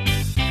need.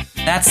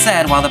 That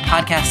said, while the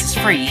podcast is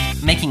free,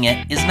 making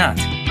it is not.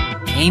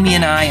 Amy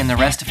and I and the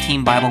rest of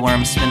Team Bible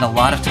Worm spend a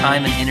lot of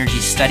time and energy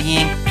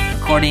studying,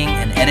 recording,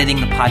 and editing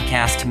the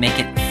podcast to make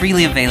it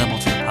freely available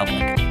to the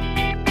public.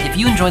 If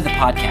you enjoyed the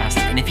podcast,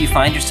 and if you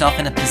find yourself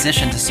in a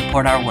position to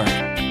support our work,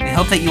 we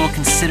hope that you will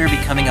consider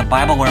becoming a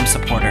Bible Worm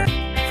supporter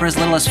for as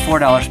little as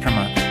 $4 per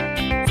month.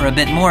 For a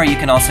bit more, you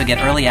can also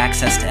get early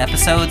access to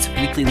episodes,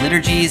 weekly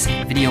liturgies,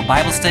 video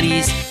Bible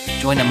studies,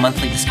 join a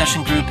monthly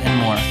discussion group,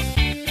 and more.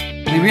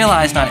 We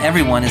realize not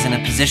everyone is in a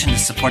position to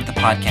support the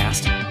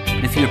podcast,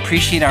 but if you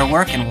appreciate our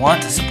work and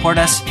want to support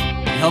us,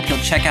 we hope you'll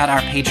check out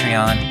our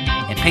Patreon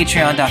at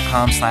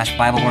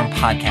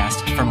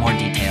patreon.com/BibleWormPodcast for more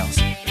details.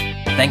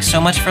 Thanks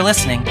so much for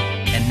listening,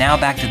 and now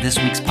back to this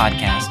week's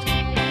podcast.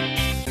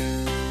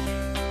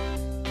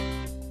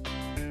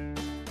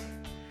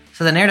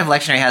 So the narrative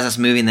lectionary has us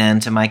moving then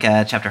to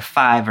Micah chapter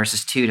 5,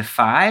 verses 2 to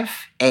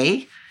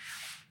 5a,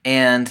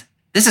 and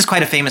this is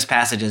quite a famous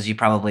passage, as you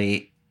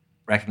probably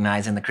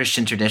recognize in the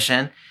Christian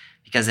tradition,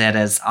 because it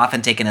is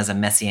often taken as a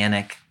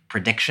messianic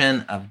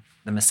prediction of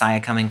the Messiah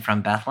coming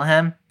from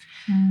Bethlehem.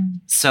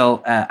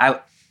 So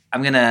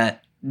I'm going to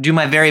do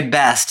my very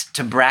best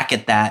to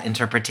bracket that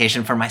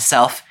interpretation for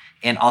myself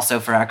and also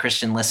for our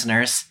Christian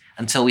listeners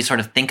until we sort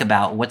of think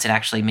about what's it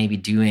actually maybe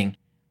doing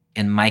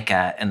in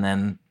Micah, and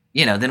then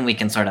then we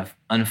can sort of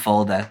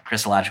unfold the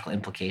Christological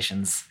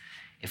implications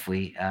if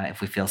we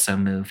feel so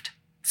moved.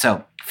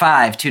 So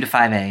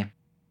 2-5a.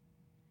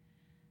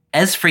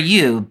 As for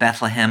you,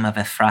 Bethlehem of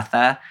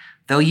Ephrathah,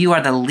 though you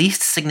are the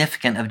least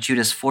significant of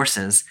Judah's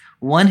forces,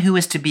 one who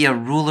is to be a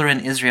ruler in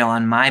Israel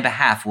on my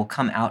behalf will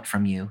come out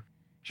from you.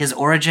 His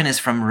origin is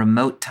from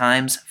remote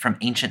times, from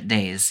ancient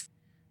days.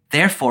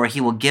 Therefore he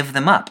will give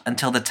them up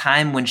until the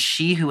time when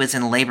she who is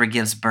in labor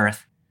gives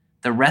birth.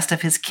 The rest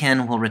of his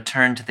kin will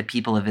return to the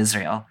people of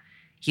Israel.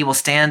 He will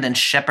stand and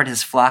shepherd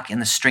his flock in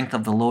the strength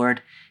of the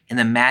Lord, in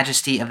the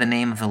majesty of the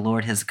name of the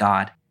Lord his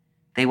God.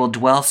 They will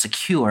dwell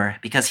secure,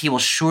 because he will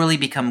surely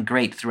become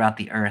great throughout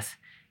the earth.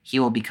 He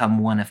will become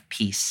one of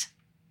peace.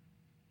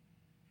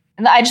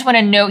 I just want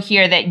to note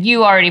here that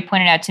you already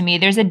pointed out to me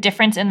there's a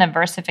difference in the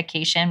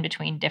versification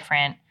between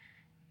different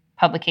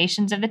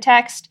publications of the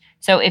text.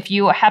 So if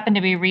you happen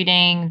to be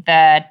reading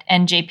the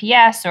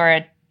NJPS or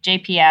a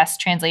JPS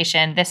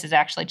translation, this is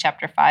actually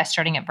chapter 5,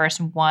 starting at verse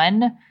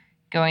 1,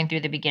 going through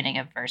the beginning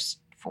of verse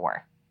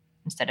 4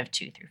 instead of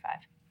 2 through 5.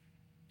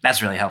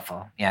 That's really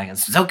helpful. Yeah,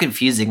 it's so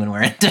confusing when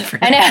we're in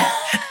different. I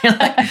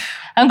know.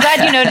 I'm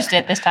glad you noticed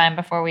it this time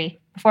before we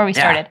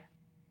started.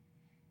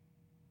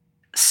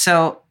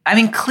 So, I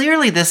mean,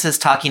 clearly this is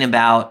talking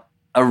about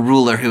a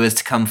ruler who is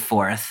to come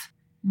forth.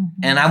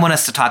 Mm-hmm. And I want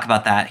us to talk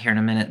about that here in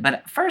a minute.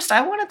 But first,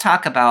 I want to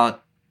talk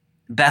about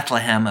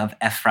Bethlehem of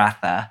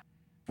Ephrathah,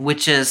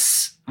 which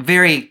is a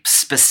very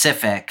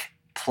specific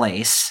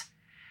place,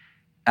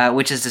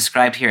 which is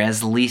described here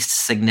as least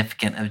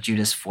significant of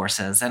Judah's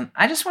forces. And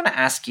I just want to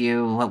ask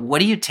you, what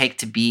do you take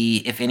to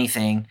be, if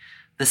anything,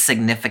 the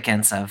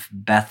significance of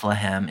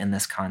Bethlehem in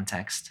this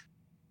context?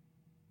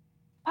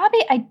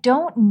 Bobby, I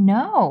don't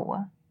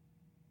know.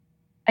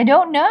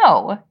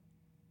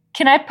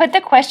 Can I put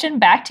the question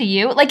back to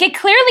you? Like, it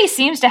clearly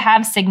seems to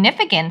have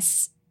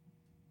significance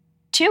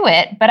to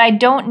it, but I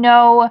don't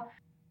know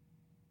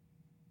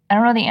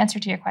the answer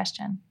to your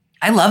question.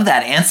 I love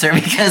that answer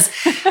because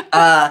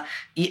I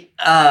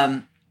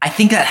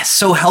think that's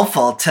so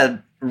helpful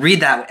to read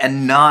that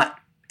and not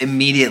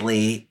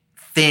immediately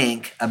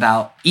think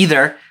about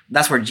either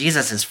that's where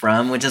Jesus is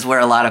from, which is where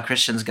a lot of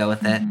Christians go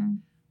with it,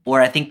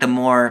 or I think the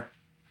more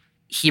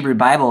Hebrew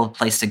Bible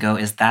place to go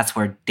is that's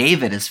where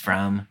David is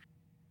from.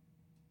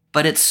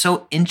 But it's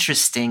so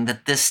interesting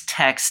that this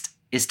text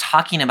is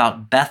talking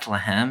about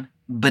Bethlehem,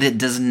 but it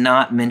does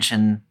not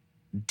mention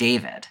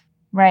David.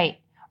 Right.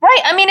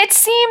 I mean, it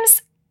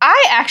seems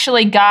I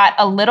actually got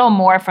a little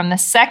more from the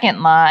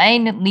second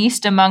line,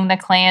 least among the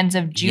clans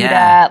of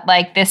Judah,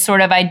 like this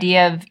sort of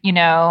idea of,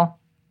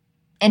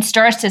 it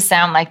starts to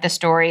sound like the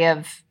story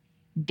of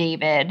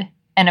David.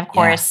 And of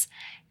course,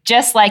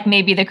 just like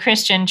maybe the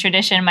Christian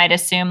tradition might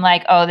assume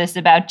like, oh, this is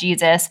about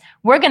Jesus,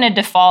 we're going to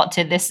default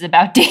to this is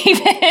about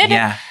David.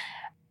 Yeah.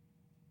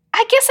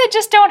 I guess I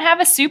just don't have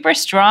a super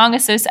strong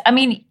association. I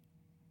mean,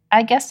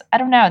 I guess, I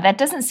don't know. That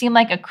doesn't seem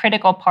like a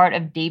critical part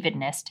of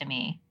Davidness to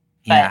me.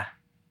 But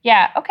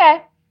yeah,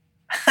 okay.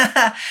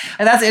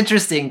 And that's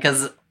interesting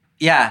because,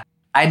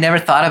 I never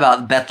thought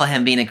about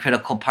Bethlehem being a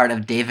critical part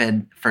of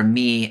David for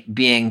me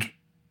being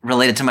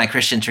related to my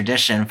Christian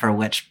tradition, for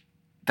which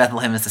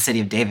Bethlehem is the city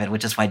of David,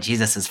 which is why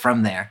Jesus is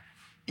from there.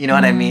 You know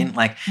what I mean?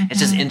 Like, it's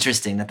just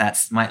interesting that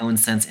that's my own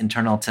sense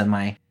internal to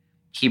my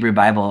Hebrew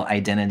Bible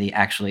identity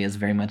actually is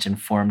very much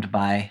informed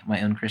by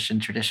my own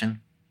Christian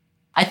tradition.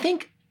 I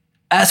think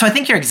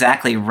you're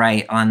exactly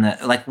right on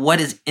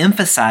what is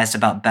emphasized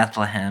about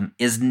Bethlehem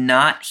is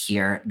not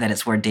here that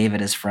it's where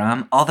David is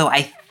from, although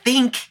I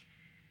think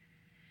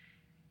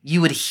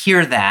you would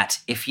hear that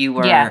if you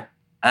were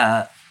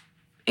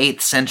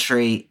 8th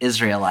century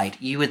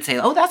Israelite. You would say,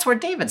 oh, that's where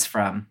David's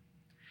from.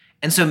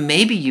 And so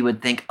maybe you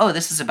would think, oh,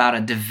 this is about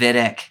a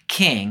Davidic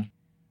king.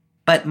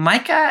 But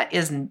Micah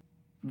is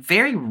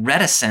very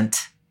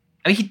reticent.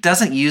 I mean, he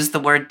doesn't use the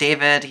word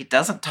David. He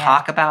doesn't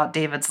talk about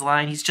David's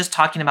line. He's just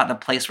talking about the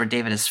place where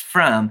David is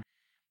from.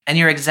 And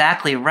you're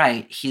exactly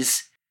right.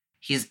 He's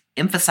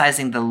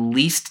emphasizing the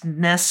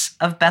leastness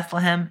of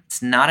Bethlehem.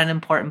 It's not an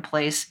important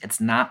place. It's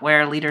not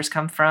where leaders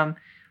come from.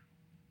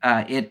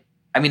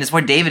 It's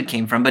where David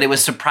came from, but it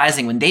was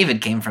surprising when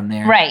David came from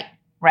there.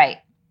 Right.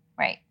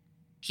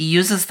 He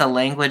uses the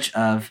language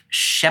of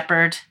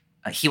shepherd.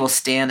 He will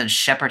stand and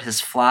shepherd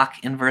his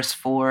flock in verse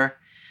 4.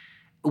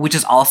 Which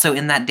is also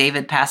in that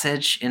David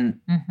passage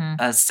in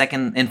 1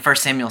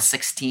 Samuel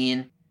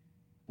 16,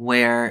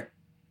 where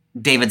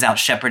David's out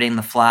shepherding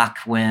the flock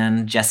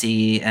when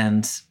Jesse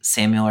and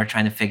Samuel are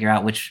trying to figure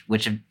out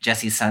which of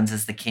Jesse's sons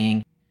is the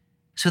king.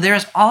 So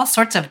there's all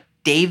sorts of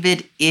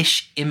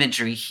David-ish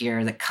imagery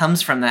here that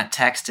comes from that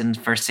text in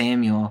 1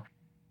 Samuel,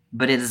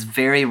 but it is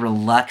very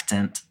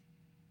reluctant,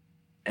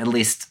 at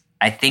least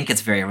I think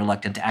it's very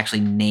reluctant to actually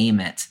name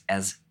it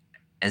as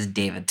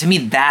David. To me,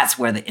 that's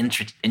where the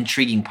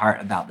intriguing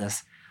part about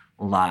this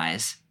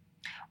lies.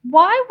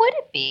 Why would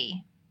it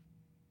be?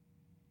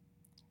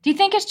 Do you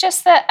think it's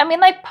just that,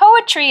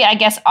 poetry, I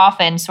guess,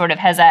 often sort of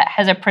has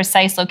a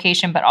precise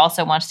location, but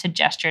also wants to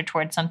gesture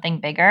towards something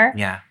bigger.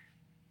 Yeah.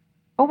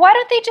 But why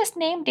don't they just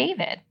name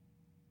David?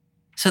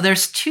 So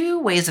there's two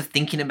ways of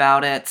thinking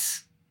about it.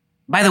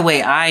 By the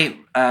way, I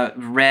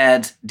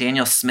read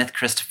Daniel Smith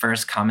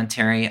Christopher's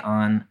commentary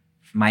on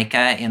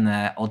Micah in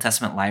the Old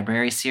Testament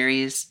Library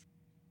series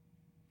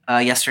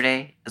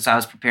yesterday as I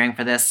was preparing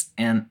for this.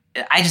 And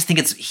I just think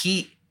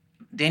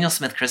Daniel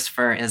Smith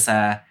Christopher is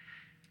a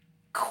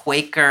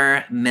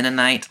Quaker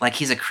Mennonite, like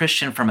he's a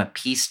Christian from a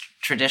peace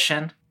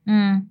tradition.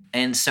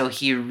 And so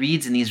he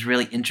reads in these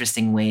really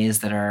interesting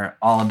ways that are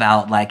all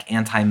about like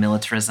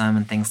anti-militarism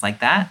and things like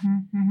that.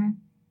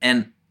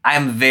 And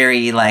I'm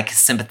very like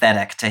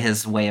sympathetic to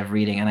his way of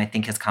reading, and I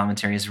think his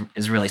commentary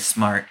is really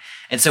smart.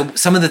 And so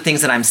some of the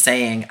things that I'm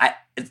saying,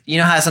 you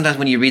know how sometimes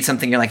when you read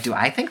something, you're like, do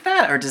I think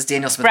that? Or does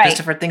Daniel Smith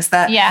Christopher thinks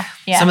that? Yeah.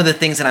 Some of the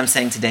things that I'm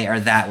saying today are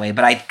that way,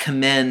 but I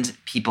commend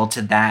people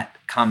to that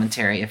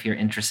commentary if you're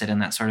interested in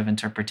that sort of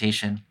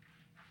interpretation.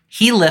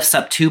 He lifts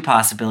up two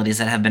possibilities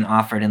that have been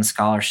offered in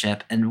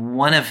scholarship, and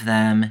one of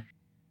them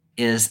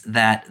is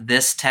that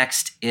this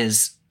text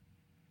is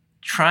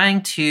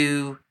trying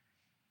to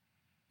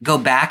go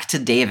back to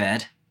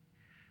David,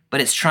 but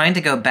it's trying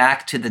to go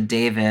back to the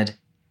David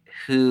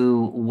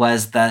who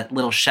was the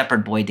little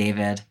shepherd boy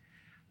David,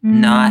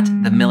 not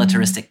the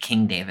militaristic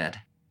King David.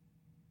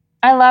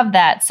 I love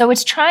that. So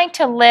it's trying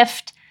to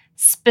lift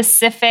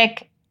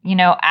specific,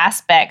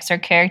 aspects or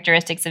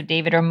characteristics of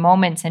David or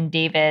moments in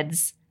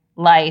David's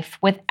life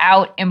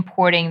without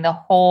importing the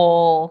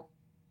whole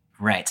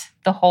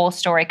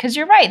story. Because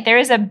you're right, there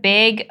is over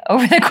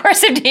the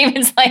course of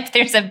David's life,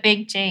 there's a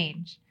big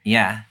change.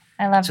 Yeah.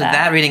 I love that. So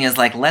that reading is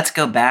like, let's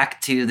go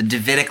back to the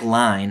Davidic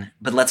line,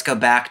 but let's go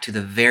back to the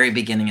very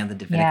beginning of the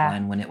Davidic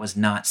line when it was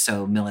not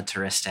so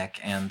militaristic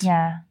and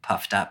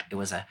puffed up. It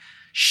was a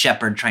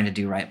shepherd trying to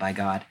do right by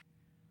God.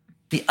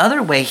 The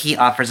other way he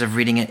offers of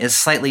reading it is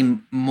slightly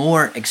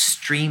more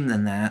extreme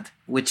than that,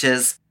 which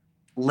is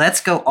let's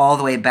go all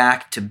the way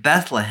back to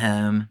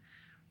Bethlehem,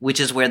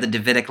 which is where the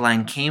Davidic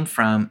line came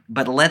from,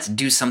 but let's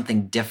do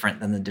something different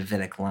than the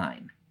Davidic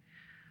line.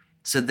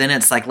 So then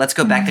it's like, let's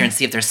go back there and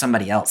see if there's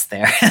somebody else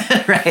there,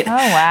 right?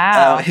 Oh,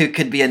 wow. Who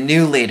could be a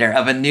new leader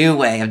of a new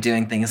way of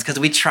doing things. Because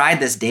we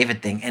tried this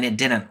David thing and it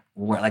didn't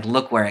work. Like,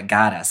 look where it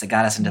got us. It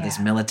got us into this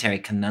military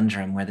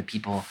conundrum where the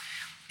people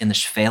in the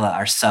Shephelah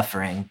are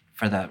suffering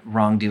for the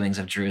wrongdoings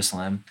of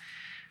Jerusalem.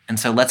 And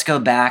so let's go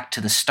back to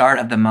the start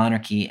of the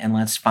monarchy and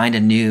let's find a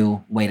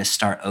new way to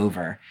start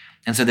over.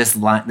 And so this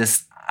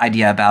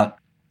idea about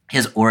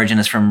his origin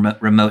is from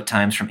remote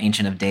times, from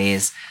Ancient of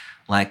Days.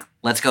 Like,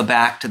 let's go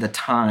back to the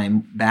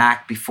time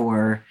back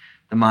before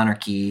the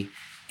monarchy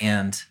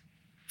and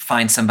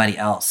find somebody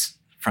else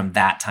from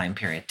that time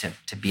period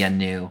to be a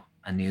new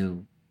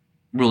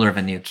ruler of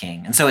a new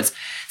king. And so it's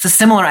a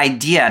similar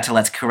idea to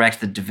let's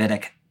correct the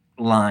Davidic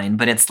line,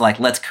 but it's like,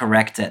 let's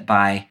correct it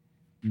by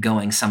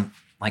going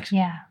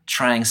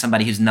trying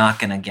somebody who's not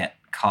going to get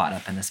caught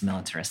up in this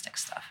militaristic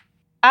stuff.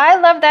 I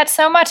love that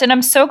so much, and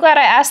I'm so glad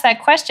I asked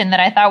that question that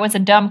I thought was a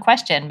dumb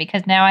question,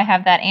 because now I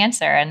have that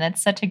answer, and that's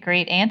such a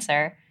great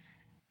answer.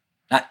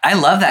 I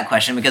love that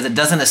question because it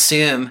doesn't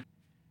assume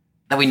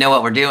that we know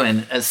what we're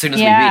doing as soon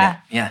as we read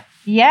it.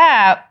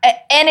 Yeah,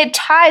 and it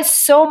ties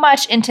so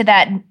much into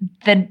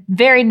the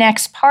very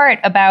next part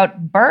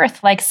about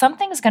birth, like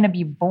something's going to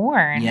be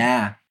born.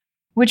 Yeah.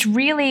 Which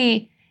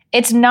really,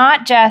 it's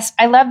not just,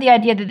 I love the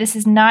idea that this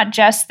is not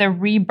just the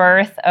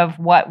rebirth of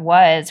what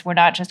was. We're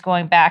not just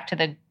going back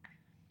to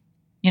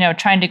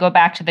trying to go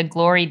back to the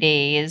glory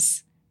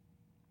days.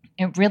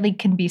 It really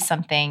can be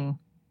something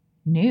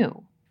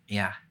new.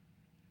 Yeah.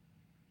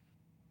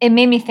 It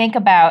made me think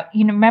about,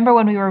 remember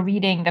when we were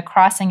reading the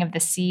crossing of the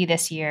sea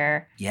this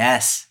year?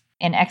 Yes.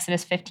 In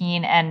Exodus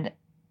 15, and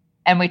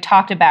we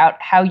talked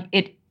about how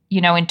it,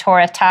 in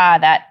Torah Ta,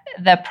 that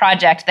the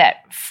project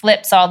that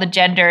flips all the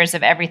genders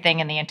of everything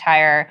in the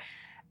entire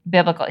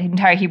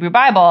Hebrew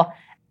Bible.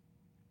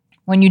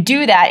 When you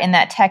do that in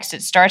that text,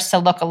 it starts to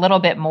look a little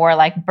bit more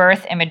like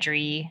birth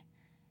imagery.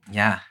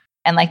 Yeah.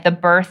 And like the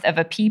birth of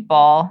a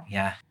people.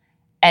 Yeah.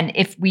 And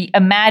if we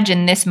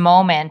imagine this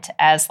moment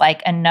as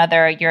like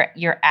another,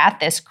 you're at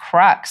this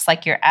crux,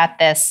 like you're at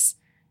this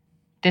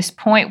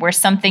point where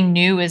something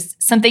new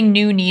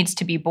needs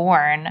to be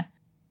born.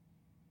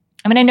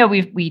 I mean, I know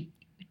we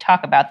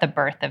talk about the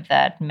birth of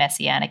the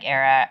Messianic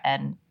era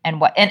and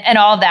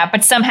all that,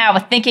 but somehow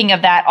thinking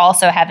of that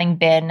also having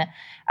been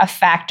a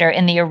factor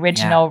in the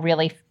original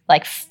really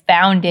like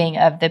founding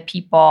of the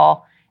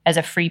people as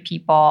a free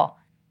people.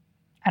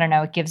 I don't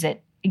know, it gives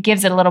it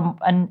a little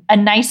a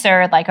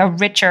nicer, like a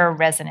richer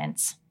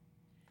resonance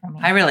for me.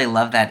 I really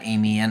love that,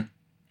 Amy. And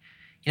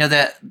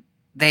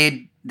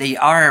they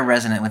are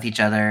resonant with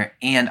each other,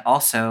 and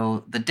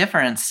also the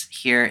difference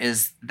here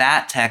is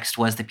that text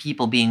was the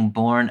people being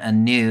born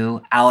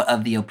anew out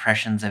of the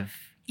oppressions of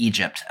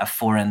Egypt, a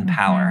foreign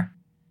power.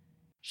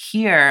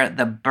 Here,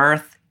 the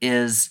birth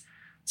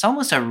it's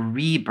almost a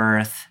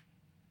rebirth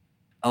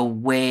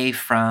away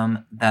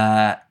from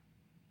the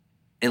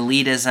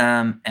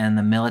elitism and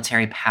the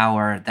military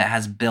power that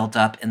has built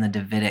up in the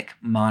Davidic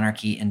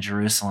monarchy in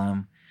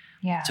Jerusalem,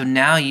 Yeah. So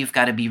now you've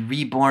got to be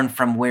reborn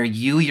from where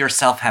you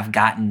yourself have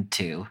gotten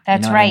to.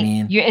 That's you know right. What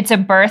I mean? It's a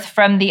birth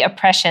from the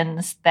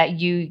oppressions that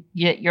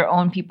your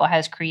own people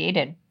has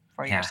created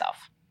for Yeah.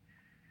 yourself.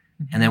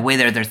 And the way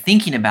they're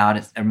thinking about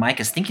it, or Mike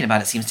is thinking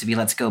about it, seems to be,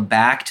 let's go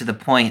back to the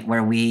point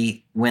where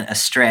we went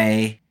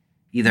astray,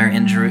 either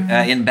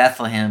in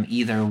Bethlehem,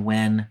 either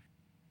when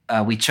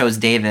we chose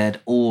David,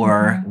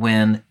 or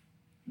when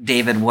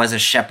David was a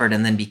shepherd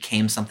and then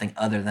became something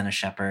other than a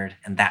shepherd.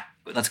 And that,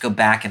 let's go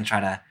back and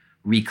try to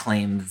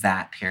reclaim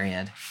that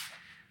period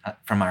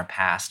from our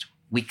past.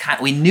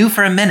 We knew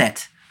for a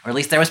minute, or at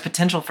least there was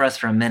potential for us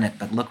for a minute,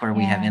 but look where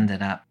we have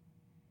ended up.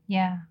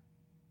 Yeah.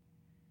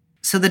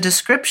 So the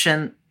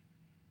description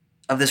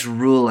of this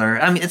ruler,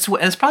 I mean, it's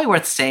probably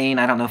worth saying,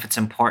 I don't know if it's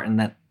important,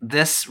 that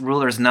this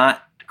ruler is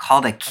not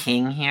called a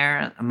king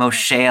here.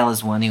 Moshael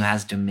is one who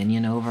has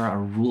dominion over a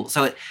rule.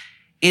 So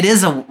it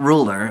is a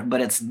ruler,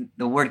 but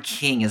the word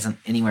king isn't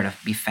anywhere to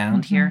be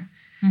found here.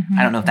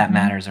 I don't know if that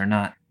matters or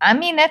not. I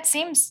mean, that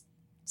seems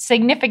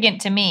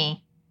significant to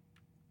me.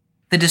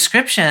 The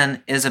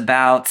description is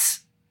about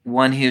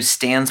one who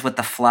stands with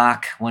the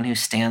flock, one who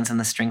stands in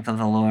the strength of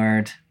the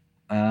Lord,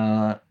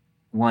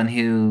 one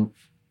who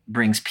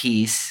brings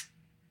peace.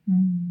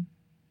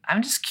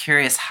 I'm just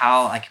curious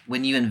how, like,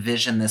 when you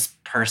envision this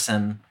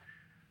person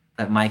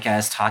that Micah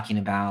is talking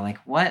about, like,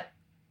 what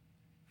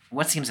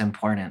seems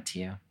important to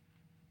you?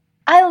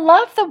 I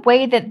love the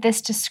way that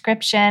this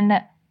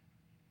description,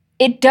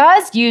 it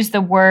does use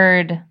the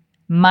word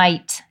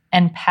might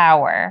and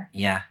power.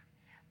 Yeah.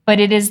 But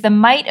it is the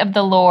might of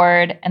the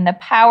Lord and the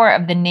power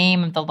of the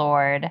name of the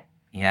Lord.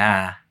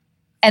 Yeah.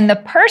 And the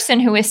person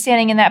who is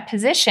standing in that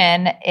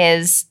position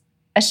is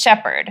a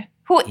shepherd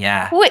who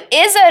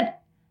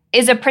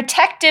is a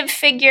protective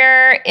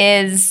figure,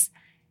 is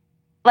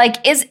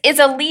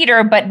a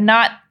leader, but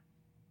not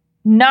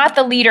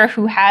the leader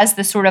who has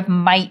the sort of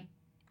might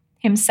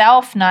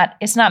himself.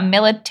 It's not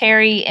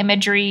military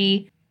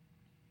imagery.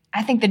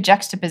 I think the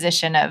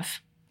juxtaposition of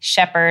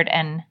shepherd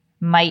and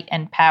might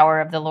and power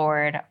of the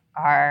Lord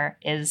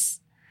is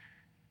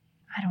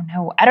I don't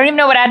know. I don't even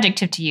know what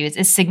adjective to use.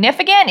 Is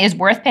significant, is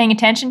worth paying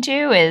attention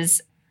to,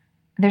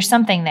 there's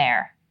something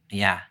there.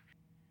 Yeah.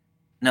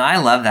 No, I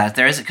love that.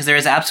 There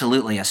is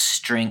absolutely a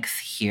strength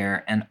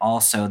here, and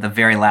also the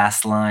very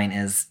last line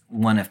is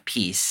one of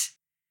peace.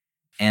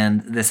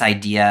 And this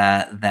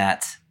idea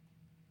that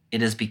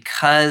it is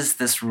because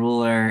this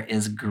ruler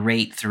is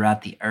great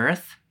throughout the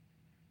earth.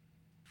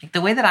 Like,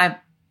 the way that I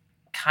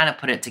kind of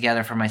put it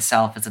together for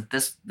myself is that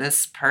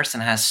this person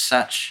has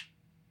such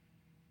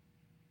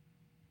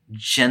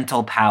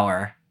gentle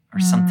power, or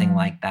something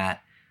like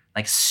that.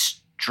 Like,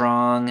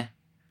 strong,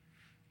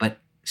 but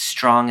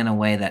strong in a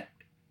way that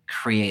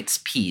creates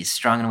peace,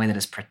 strong in a way that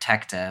is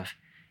protective,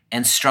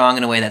 and strong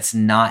in a way that's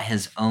not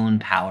his own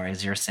power,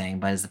 as you're saying,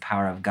 but is the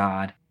power of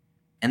God.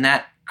 And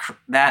that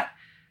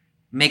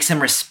makes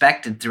him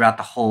respected throughout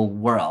the whole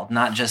world.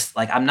 Not just,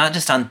 like, I'm not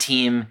just on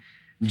team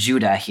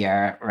Judah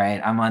here,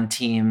 right? I'm on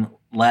team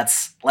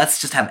let's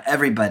just have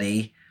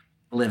everybody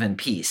live in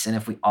peace. And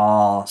if we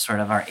all sort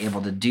of are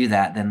able to do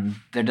that, then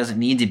there doesn't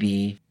need to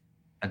be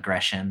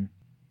aggression.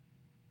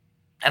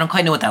 I don't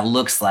quite know what that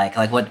looks like.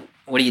 Like, what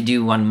do you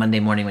do on Monday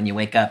morning when you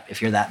wake up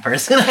if you're that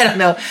person? I don't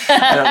know.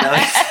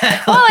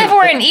 Exactly. Well, if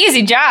we're an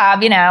easy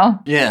job,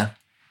 Yeah.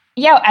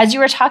 Yeah, as you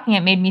were talking,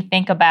 it made me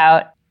think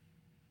about,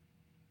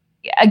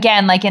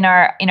 again, like in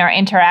our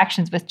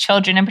interactions with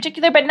children in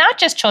particular, but not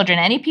just children,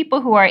 any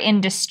people who are in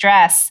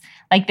distress,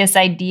 like this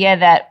idea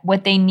that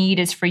what they need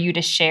is for you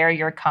to share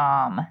your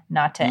calm,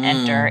 not to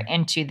enter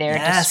into their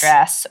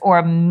distress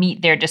or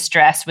meet their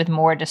distress with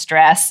more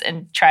distress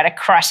and try to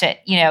crush it.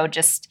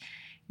 Just,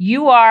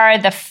 you are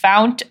the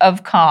fount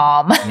of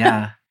calm.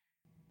 Yeah.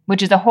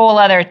 Which is a whole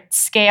other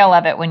scale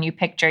of it when you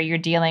picture you're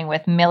dealing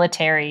with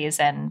militaries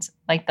and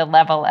like the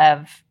level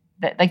of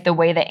the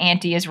way the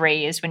ante is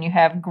raised when you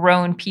have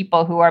grown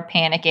people who are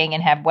panicking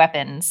and have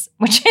weapons,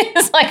 which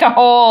is like a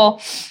whole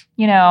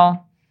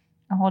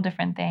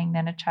different thing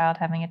than a child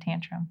having a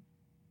tantrum.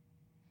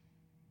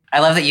 I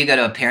love that you go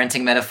to a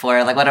parenting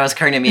metaphor. Like, what was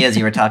occurring to me as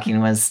you were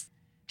talking was,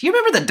 do you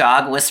remember the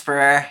dog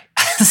whisperer?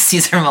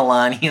 Cesar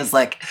Millan. He was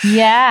like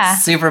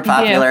super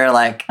popular,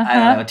 like, I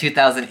don't know,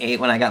 2008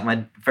 when I got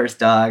my first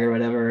dog or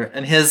whatever.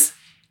 And his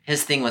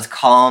thing was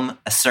calm,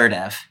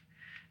 assertive.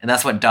 And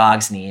that's what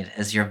dogs need,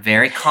 is you're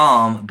very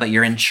calm, but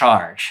you're in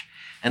charge.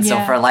 And so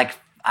for like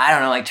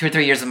 2 or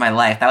 3 years of my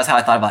life, that was how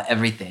I thought about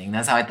everything.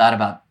 That's how I thought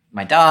about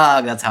my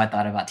dog. That's how I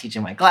thought about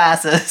teaching my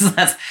classes.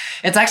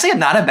 It's actually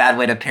not a bad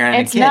way to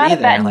parent a kid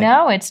either.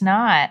 No, it's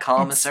not.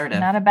 Calm, assertive.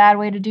 Not a bad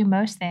way to do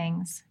most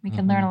things. We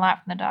can learn a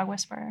lot from the dog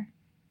whisperer.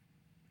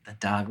 The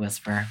dog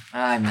whisperer. Oh,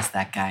 I miss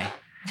that guy.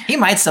 He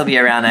might still be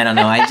around. I don't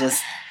know.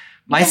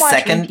 My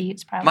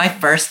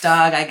first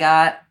dog I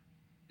got.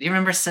 Do you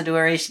remember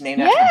Siduri? She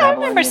named after the Babylonian. Yeah, I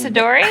remember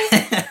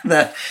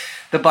Siduri.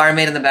 the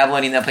barmaid in the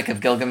Babylonian Epic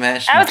of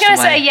Gilgamesh. I was going to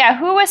say,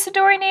 who was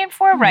Siduri named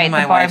for? Right,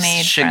 my the wife's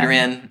barmaid.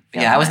 chagrin.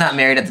 Yeah, I was not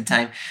married at the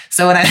time.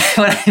 So when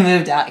I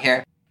moved out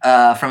here,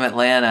 from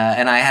Atlanta,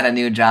 and I had a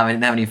new job. I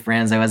didn't have any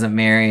friends. I wasn't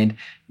married.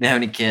 Didn't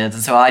have any kids.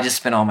 And so I just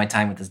spent all my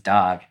time with this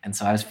dog. And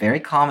so I was very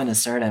calm and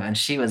assertive, and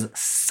she was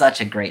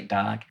such a great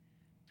dog.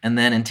 And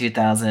then in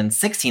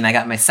 2016, I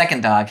got my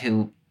second dog,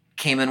 who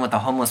came in with a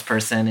homeless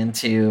person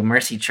into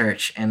Mercy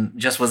Church and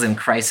just was in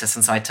crisis.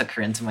 And so I took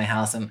her into my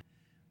house, and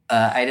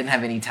I didn't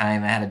have any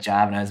time. I had a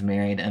job and I was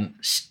married, and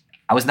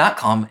I was not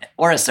calm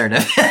or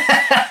assertive.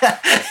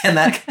 And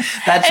that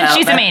child, and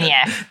she's a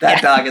maniac.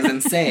 That dog is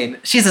insane.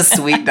 She's a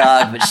sweet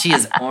dog, but she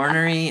is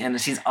ornery and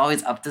she's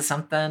always up to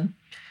something.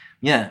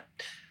 Yeah.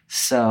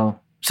 So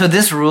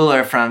this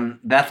ruler from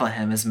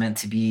Bethlehem is meant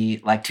to be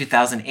like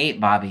 2008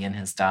 Bobby and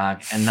his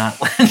dog, and not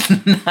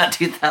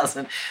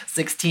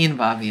 2016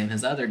 Bobby and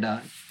his other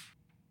dog.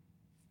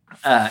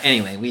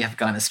 Anyway, we have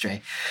gone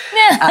astray.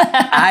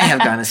 I have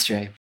gone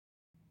astray.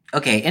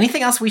 Okay,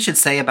 anything else we should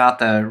say about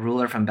the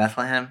ruler from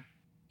Bethlehem?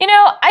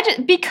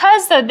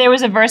 Because there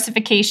was a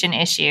versification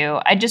issue,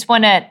 I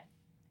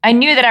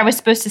knew that I was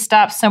supposed to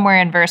stop somewhere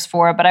in verse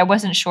 4, but I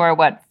wasn't sure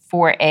what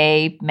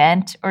 4a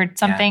meant or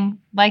something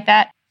like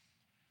that.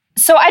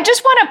 So I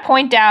just want to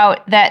point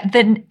out that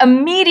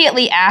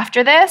immediately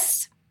after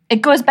this,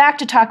 it goes back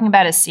to talking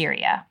about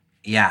Assyria.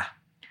 Yeah.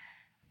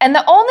 And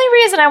the only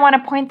reason I want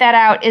to point that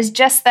out is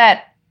just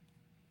that,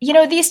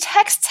 these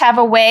texts have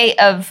a way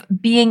of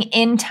being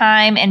in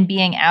time and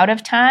being out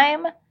of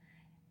time.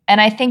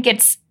 And I think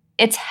it's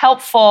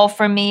helpful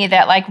for me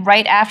that, like,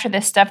 right after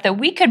this stuff, that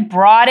we could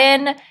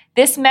broaden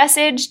this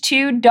message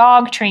to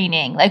dog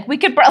training. Like,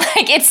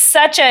 it's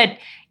such a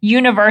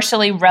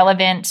universally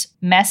relevant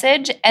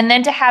message. And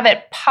then to have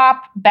it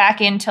pop back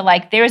into,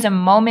 like, there's a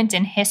moment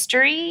in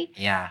history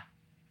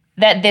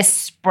that this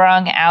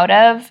sprung out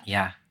of.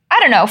 Yeah. I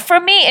don't know. For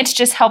me, it's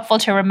just helpful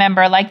to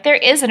remember, like, there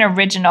is an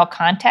original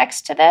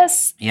context to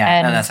this. Yeah,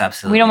 and that's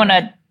absolutely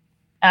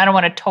I don't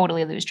want to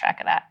totally lose track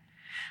of that.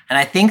 And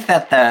I think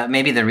that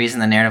maybe the reason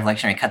the narrative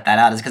lectionary cut that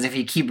out is because if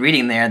you keep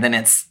reading there,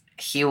 then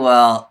he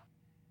will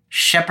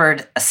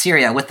shepherd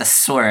Assyria with the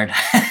sword.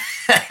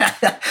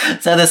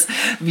 So this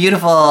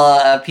beautiful,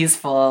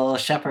 peaceful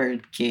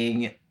shepherd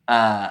king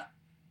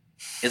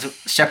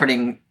is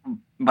shepherding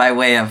by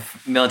way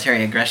of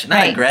military aggression.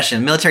 Not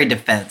aggression, military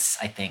defense,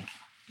 I think.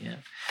 Yeah.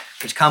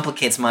 Which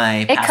complicates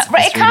my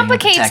it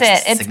complicates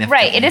it. It's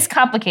right. It is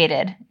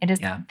complicated. It is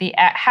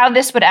how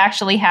this would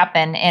actually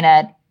happen in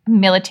a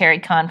military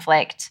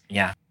conflict.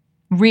 Yeah.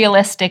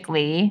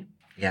 Realistically.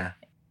 Yeah.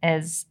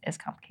 Is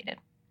complicated.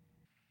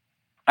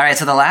 All right,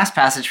 so the last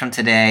passage from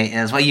today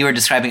is what you were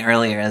describing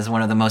earlier as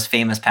one of the most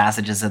famous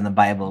passages in the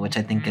Bible, which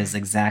I think is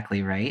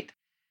exactly right,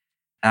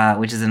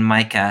 which is in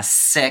Micah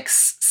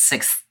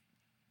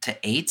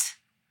 6:6-8.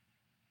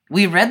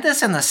 We read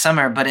this in the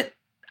summer, but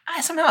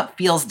somehow it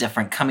feels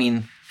different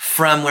coming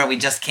from where we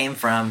just came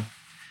from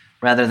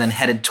rather than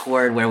headed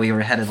toward where we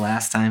were headed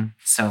last time.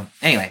 So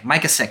anyway,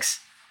 Micah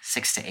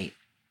 6:6-8.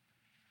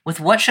 With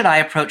what should I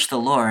approach the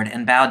Lord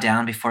and bow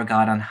down before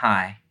God on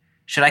high?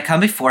 Should I come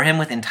before him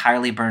with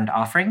entirely burned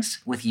offerings,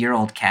 with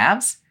year-old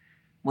calves?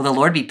 Will the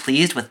Lord be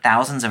pleased with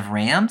thousands of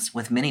rams,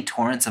 with many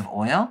torrents of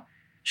oil?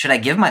 Should I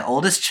give my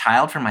oldest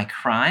child for my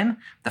crime,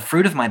 the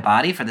fruit of my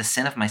body for the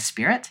sin of my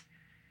spirit?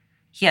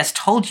 He has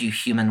told you,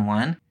 human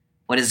one,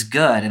 what is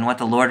good and what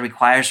the Lord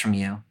requires from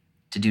you,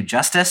 to do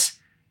justice,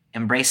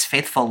 embrace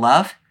faithful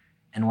love,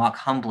 and walk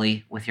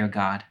humbly with your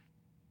God.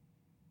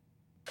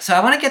 So I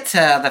want to get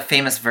to the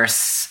famous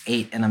verse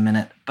 8 in a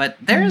minute, but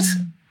there's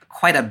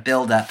quite a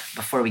build-up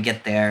before we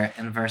get there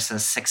in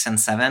verses 6 and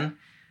 7,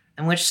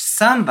 in which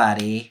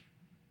somebody,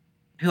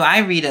 who I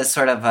read as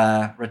sort of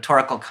a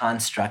rhetorical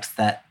construct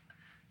that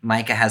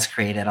Micah has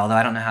created, although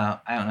I don't know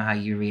how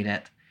you read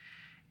it,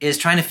 is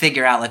trying to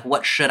figure out, like,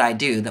 what should I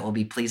do that will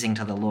be pleasing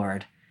to the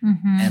Lord?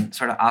 Mm-hmm. And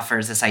sort of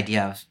offers this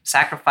idea of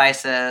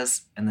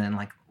sacrifices, and then,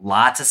 like,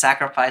 lots of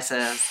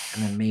sacrifices,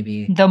 and then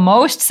maybe the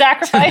most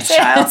sacrifices.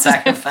 Child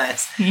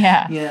sacrifice.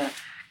 Yeah.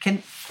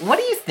 What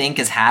do you think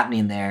is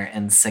happening there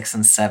in 6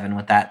 and 7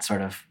 with that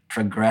sort of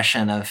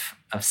progression of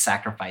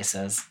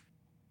sacrifices?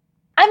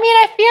 I mean,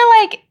 I feel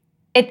like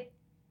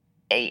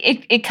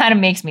it kind of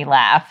makes me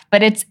laugh,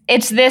 but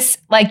it's this,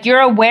 like, you're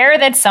aware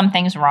that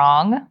something's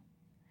wrong,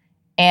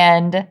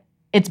 and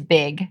it's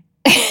big.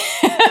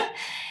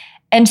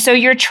 And so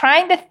you're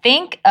trying to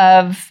think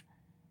of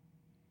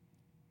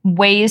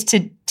ways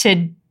to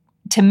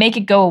make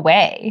it go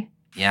away.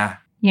 Yeah.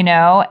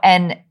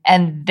 And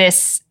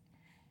this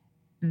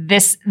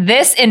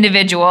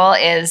individual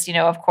is,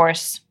 of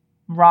course,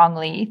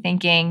 wrongly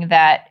thinking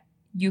that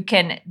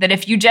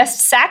if you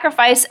just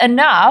sacrifice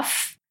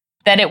enough,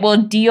 that it will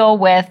deal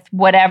with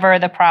whatever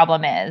the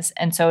problem is.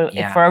 And so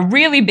if for a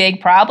really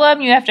big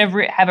problem, you have to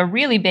have a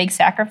really big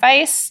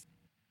sacrifice.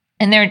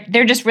 And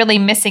they're just really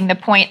missing the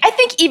point. I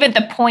think even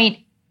the point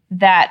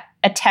that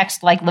a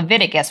text like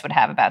Leviticus would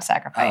have about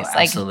sacrifice. Oh,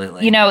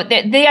 absolutely.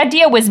 The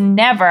idea was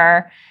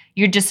never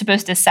you're just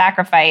supposed to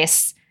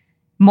sacrifice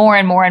more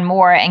and more and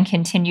more and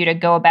continue to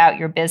go about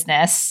your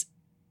business,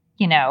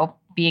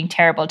 being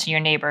terrible to your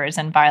neighbors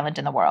and violent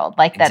in the world.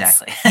 Like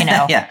that's, Exactly.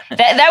 Yeah.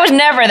 that was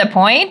never the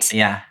point.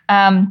 Yeah.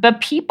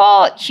 But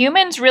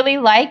humans really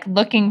like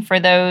looking for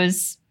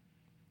those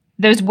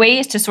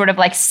ways to sort of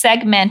like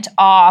segment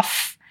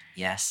off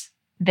Yes.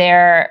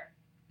 their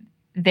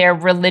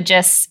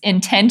religious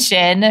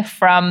intention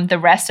from the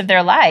rest of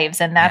their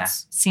lives. And that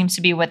seems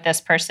to be what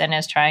this person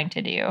is trying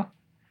to do.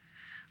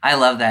 I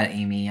love that,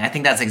 Amy. I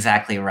think that's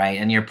exactly right.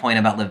 And your point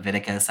about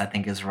Leviticus, I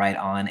think, is right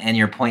on. And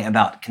your point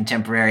about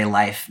contemporary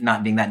life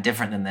not being that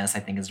different than this, I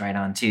think, is right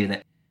on, too.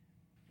 That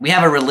we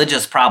have a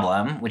religious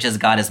problem, which is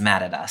God is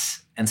mad at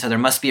us. And so there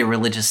must be a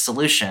religious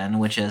solution,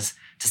 which is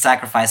to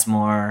sacrifice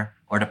more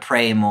or to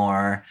pray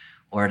more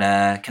or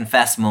to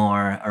confess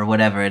more or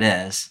whatever it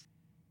is.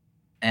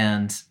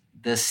 And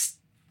this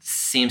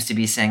seems to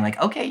be saying, like,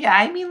 okay, yeah,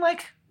 I mean,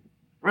 like,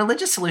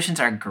 religious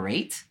solutions are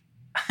great.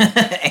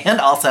 And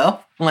also,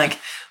 like,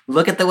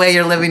 look at the way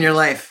you're living your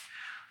life.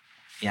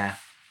 Yeah.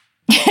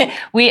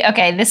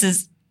 This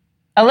is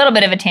a little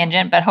bit of a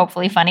tangent, but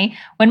hopefully funny.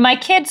 When my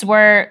kids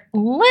were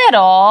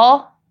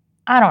little,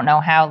 I don't know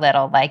how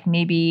little, like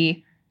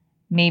maybe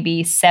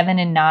 7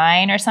 and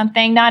 9 or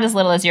something, not as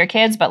little as your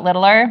kids, but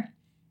littler.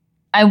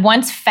 I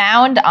once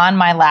found on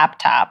my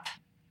laptop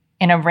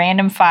in a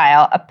random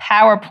file a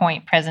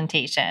PowerPoint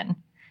presentation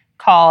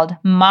called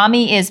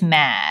Mommy is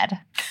Mad.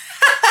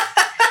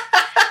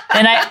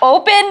 And I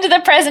opened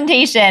the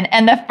presentation,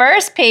 and the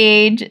first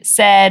page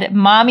said,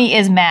 Mommy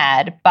is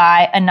Mad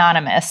by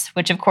Anonymous,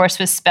 which of course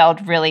was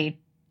spelled really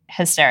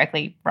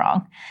hysterically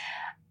wrong.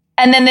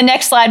 And then the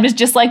next slide was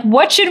just like,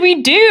 what should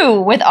we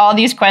do with all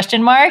these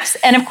question marks?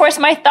 And of course,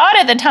 my thought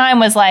at the time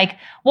was like,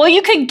 well,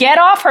 you could get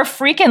off her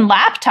freaking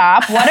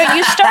laptop. Why don't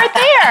you start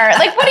there?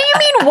 Like, what do you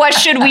mean, what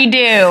should we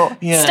do?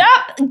 Yeah.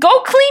 Stop, go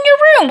clean your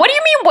room. What do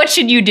you mean, what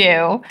should you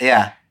do?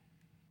 Yeah.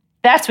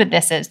 That's what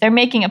this is. They're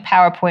making a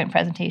PowerPoint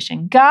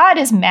presentation. God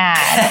is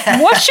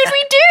mad. What should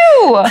we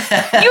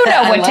do? You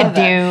know what to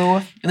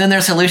do. And then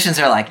their solutions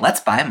are like, let's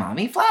buy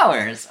Mommy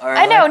flowers. Or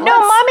I know. like, No,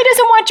 Mommy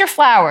doesn't want your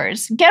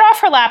flowers. Get off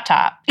her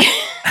laptop.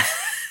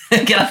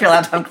 Get off your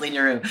laptop, clean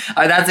your room.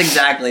 Oh, that's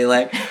exactly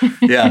like,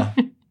 yeah.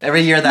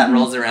 Every year that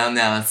rolls around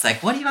now, it's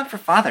like, what do you want for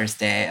Father's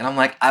Day? And I'm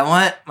like, I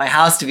want my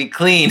house to be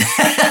clean.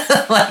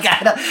 Like,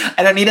 I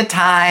don't need a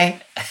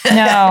tie.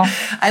 No.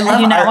 I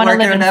love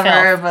artwork or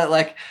whatever, but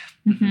like,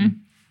 mm-hmm.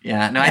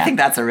 Yeah, no, I think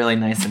that's a really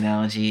nice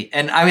analogy.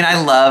 And I mean,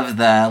 I love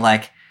the,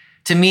 like,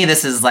 to me,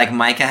 this is like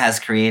Micah has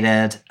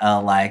created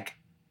a like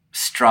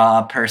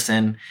straw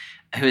person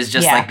who's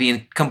just like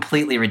being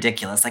completely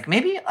ridiculous. Like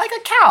maybe like a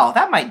cow,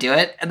 that might do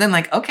it. And then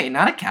like, okay,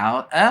 not a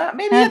cow,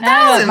 maybe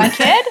 1,000. My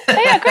kid?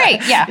 Oh, yeah,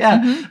 great. Yeah. Yeah.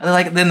 Mm-hmm. And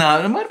like, then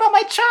what about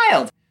my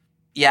child?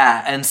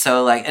 Yeah. And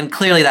so like, and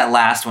clearly that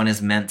last one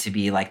is meant to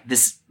be like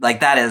this, like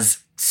that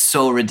is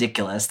so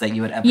ridiculous that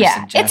you would ever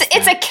suggest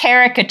it's a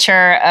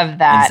caricature of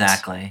that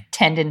exactly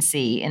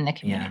tendency in the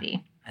community.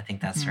 Yeah, I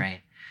think that's right.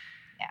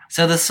 Yeah.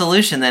 So the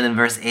solution then in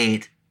verse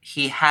 8,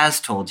 he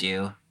has told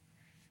you,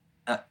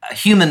 a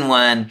human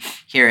one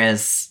here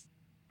is,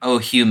 oh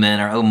human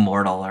or oh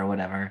mortal or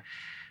whatever,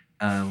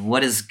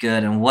 what is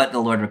good and what the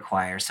Lord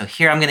requires. So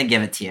here I'm going to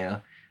give it to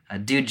you.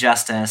 Do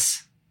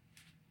justice.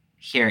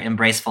 Here,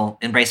 embrace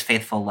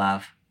faithful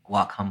love.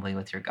 Walk humbly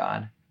with your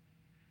God.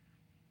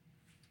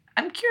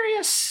 I'm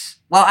curious.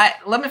 Well,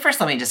 let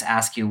me just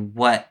ask you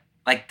what,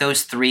 like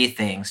those 3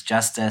 things,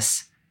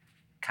 justice,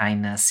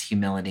 kindness,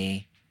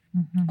 humility,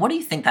 what do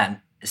you think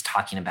that is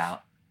talking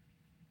about?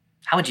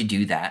 How would you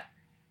do that?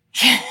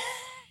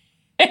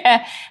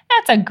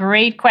 That's a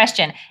great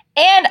question.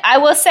 And I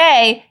will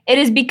say it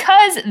is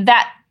because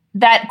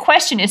that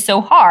question is so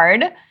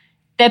hard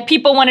that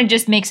people want to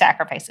just make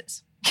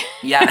sacrifices.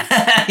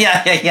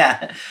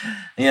 Yeah.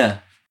 Yeah.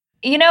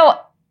 You know,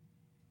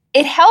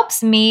 it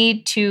helps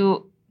me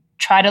to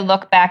try to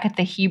look back at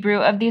the Hebrew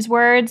of these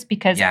words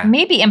because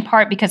maybe in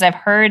part because I've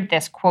heard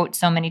this quote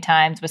so many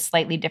times with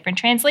slightly different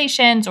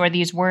translations, or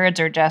these words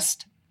are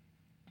just,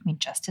 I mean,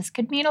 justice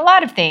could mean a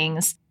lot of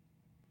things.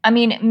 I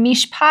mean,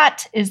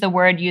 mishpat is the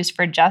word used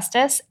for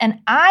justice, and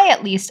I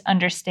at least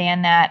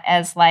understand that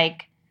as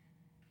like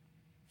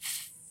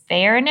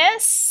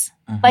fairness.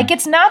 Mm-hmm. Like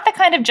it's not the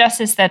kind of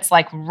justice that's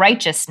like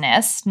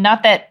righteousness.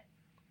 Not that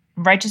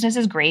righteousness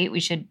is great. We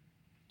should,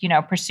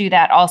 pursue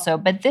that also.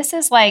 But this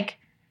is like,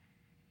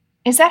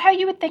 is that how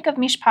you would think of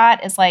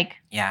mishpat? As like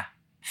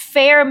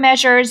fair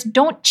measures,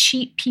 don't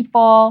cheat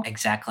people.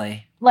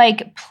 Exactly.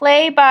 Like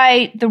play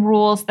by the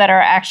rules that are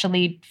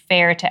actually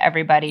fair to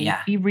everybody.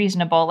 Yeah. Be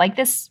reasonable. Like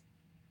this,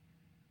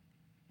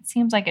 it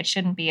seems like it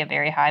shouldn't be a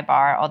very high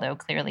bar, although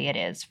clearly it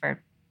is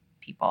for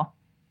people.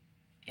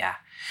 Yeah.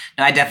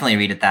 No, I definitely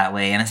read it that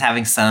way. And it's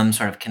having some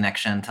sort of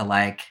connection to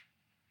like,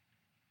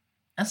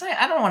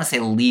 I don't want to say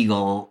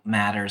legal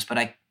matters,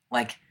 but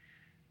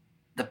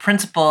the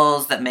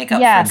principles that make up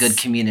for a good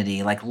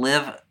community, like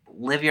live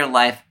your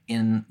life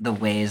in the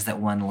ways that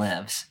one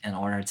lives in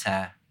order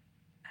to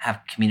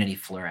have community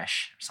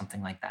flourish, or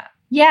something like that.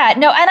 Yeah,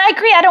 no, and I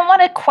agree. I don't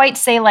want to quite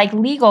say like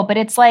legal, but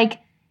it's like,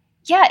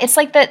 it's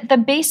like the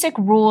basic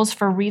rules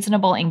for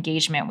reasonable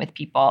engagement with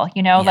people,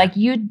 like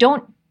you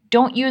don't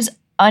use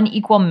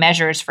unequal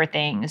measures for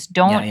things.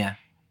 Don't, Yeah.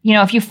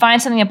 if you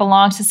find something that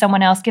belongs to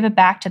someone else, give it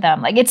back to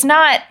them. Like, it's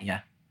not,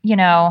 Yeah.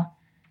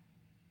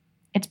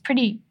 It's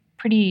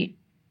pretty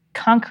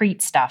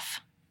concrete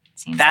stuff.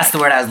 That's the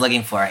word I was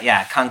looking for.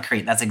 Yeah,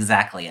 concrete. That's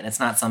exactly it. It's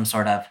not some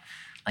sort of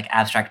like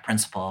abstract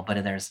principle,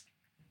 but there's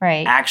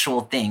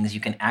actual things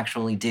you can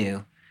actually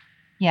do.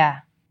 Yeah.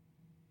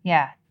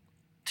 Yeah.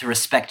 To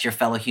respect your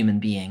fellow human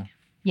being.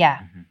 Yeah.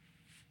 Mm-hmm.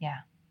 Yeah.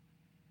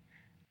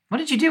 What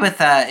did you do with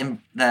the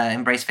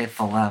Embrace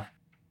Faithful Love?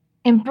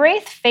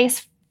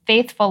 Embrace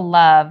faithful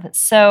love.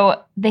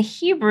 So the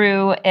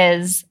Hebrew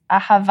is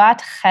ahavat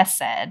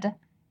chesed,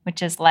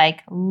 which is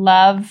like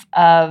love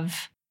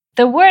of.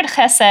 The word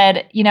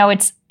chesed,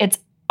 it's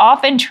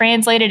often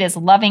translated as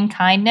loving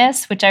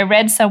kindness, which I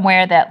read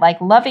somewhere that like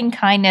loving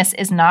kindness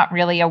is not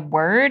really a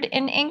word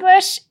in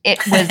English. It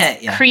was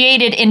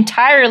created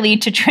entirely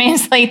to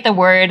translate the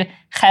word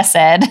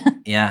chesed.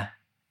 Yeah.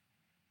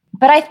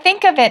 But I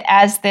think of it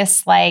as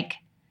this like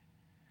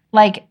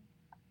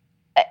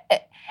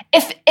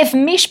if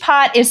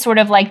mishpat is sort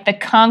of like the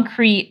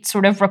concrete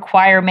sort of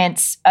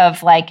requirements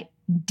of like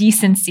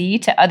decency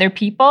to other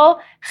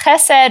people,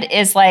 chesed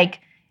is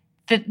like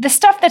the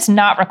stuff that's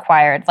not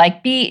required.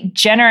 Like, be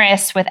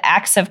generous with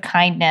acts of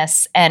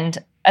kindness and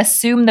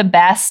assume the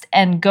best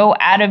and go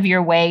out of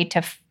your way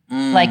to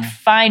like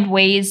find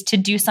ways to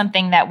do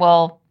something that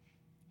will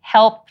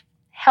help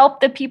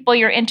the people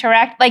you're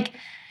like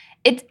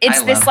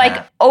it's this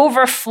like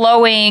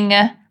overflowing,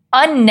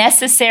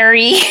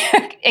 unnecessary,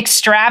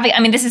 extravagant.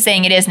 I mean, this is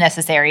saying it is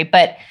necessary,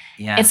 but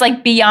it's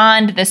like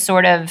beyond the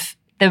sort of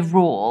the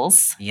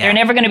rules. There are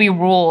never going to be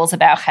rules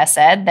about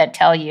chesed that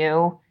tell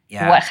you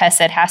what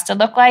chesed has to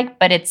look like,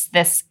 but it's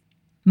this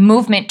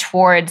movement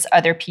towards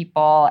other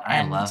people.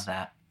 And, I love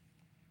that.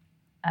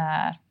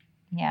 I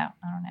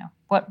don't know.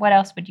 What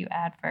else would you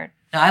add for it?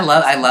 No, I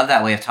love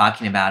that way of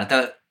talking about it.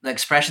 The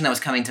expression that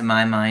was coming to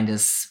my mind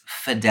is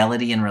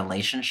fidelity in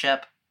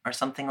relationship or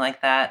something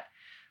like that.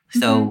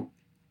 So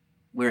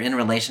we're in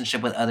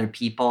relationship with other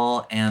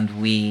people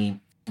and we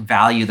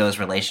value those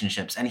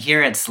relationships. And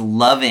here it's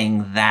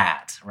loving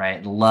that,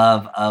 right?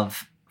 Love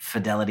of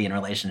fidelity in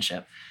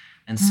relationship.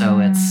 And so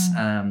it's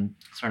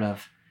sort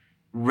of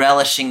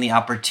relishing the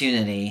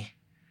opportunity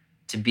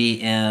to be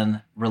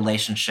in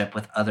relationship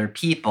with other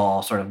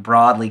people, sort of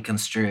broadly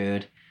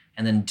construed,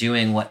 and then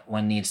doing what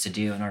one needs to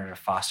do in order to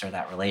foster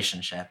that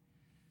relationship.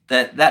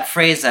 That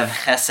phrase of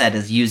chesed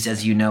is used,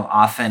 as you know,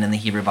 often in the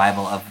Hebrew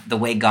Bible of the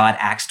way God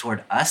acts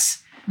toward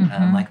us,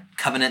 like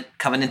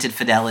covenanted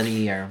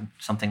fidelity or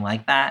something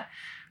like that.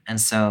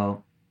 And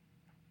so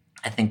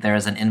I think there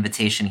is an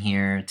invitation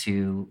here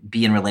to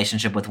be in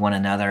relationship with one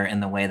another in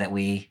the way that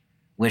we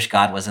wish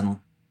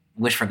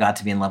for God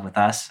to be in love with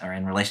us or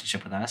in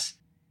relationship with us,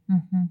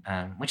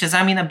 which is,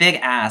 a big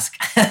ask.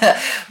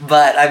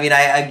 But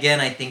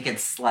I think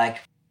it's like,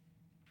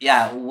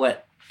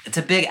 it's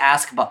a big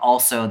ask, but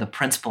also the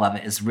principle of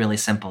it is really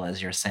simple,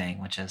 as you're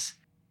saying, which is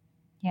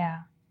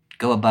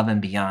go above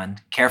and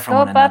beyond, care for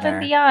one another. Go above and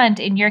beyond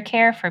in your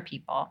care for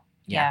people.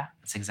 Yeah.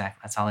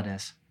 That's all it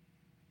is.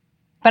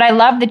 But I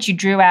love that you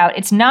drew out,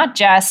 it's not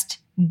just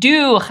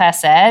do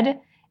chesed,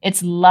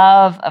 it's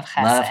love of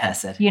chesed. Love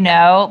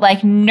chesed.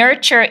 Like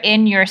nurture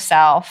in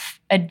yourself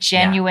a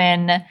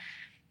genuine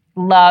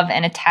love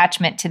and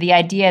attachment to the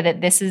idea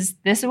that this is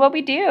what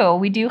we do.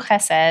 We do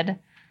chesed.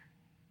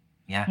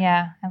 Yeah.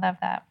 Yeah, I love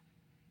that.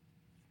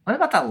 What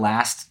about that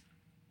last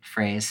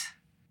phrase?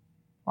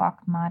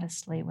 Walk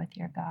modestly with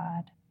your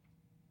God.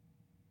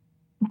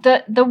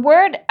 The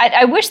word,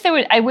 I wish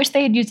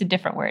they had used a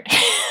different word.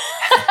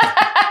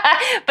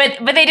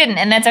 but they didn't,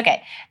 and that's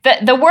okay.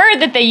 The word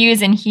that they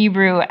use in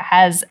Hebrew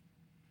has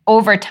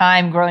over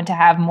time grown to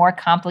have more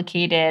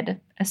complicated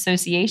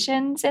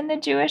associations in the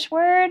Jewish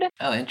word.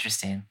 Oh,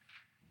 interesting.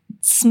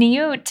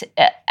 Tzniut,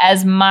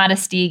 as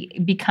modesty,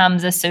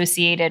 becomes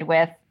associated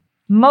with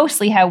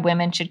mostly how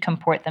women should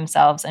comport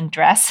themselves and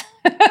dress.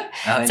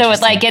 So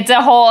it's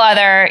a whole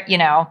other,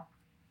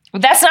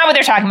 that's not what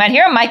they're talking about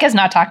here. Micah's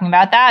not talking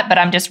about that, but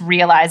I'm just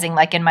realizing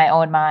like in my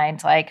own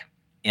mind, like,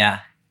 I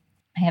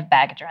have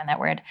baggage around that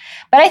word.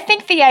 But I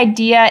think the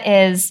idea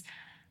is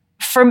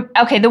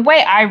the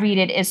way I read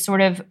it is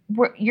sort of,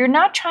 you're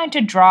not trying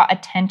to draw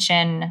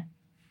attention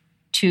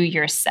to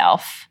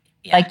yourself.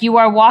 Yeah. Like you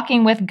are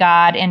walking with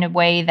God in a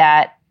way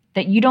that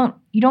you don't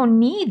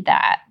need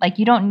that. Like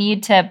you don't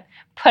need to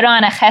put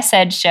on a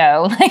chesed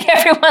show. Like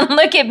everyone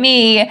look at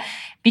me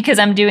because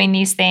I'm doing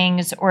these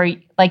things, or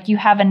like you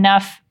have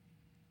enough.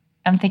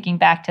 I'm thinking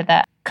back to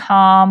the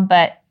calm,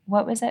 but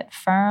what was it?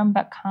 Firm,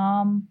 but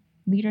calm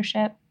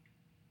leadership.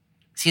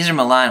 Cesar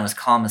Millan was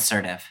calm,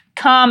 assertive.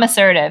 Calm,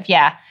 assertive.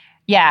 Yeah.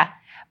 Yeah.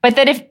 But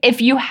that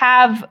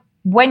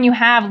when you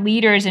have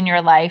leaders in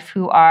your life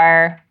who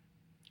are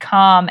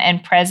calm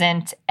and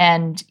present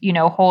and,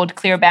 hold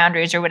clear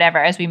boundaries or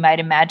whatever, as we might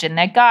imagine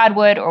that God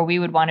would, or we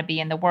would want to be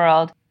in the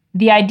world,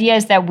 the idea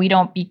is that we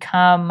don't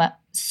become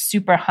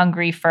super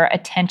hungry for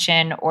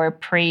attention or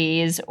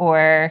praise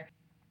or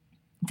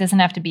It doesn't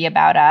have to be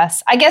about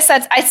us. I guess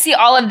I see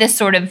all of this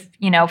sort of,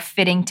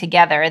 fitting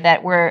together,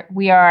 that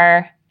we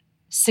are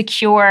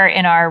secure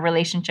in our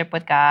relationship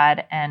with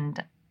God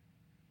and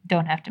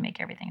don't have to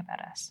make everything about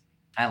us.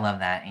 I love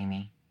that,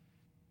 Amy.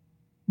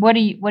 What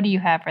do you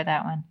have for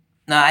that one?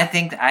 No, I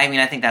think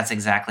that's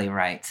exactly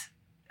right.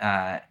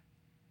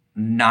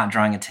 Not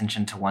drawing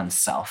attention to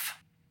oneself.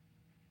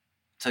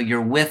 So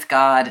you're with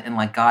God, and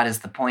like God is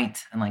the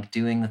point, and like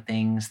doing the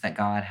things that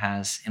God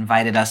has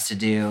invited us to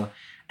do,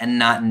 and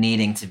not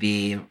needing to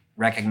be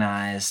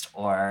recognized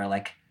or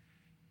like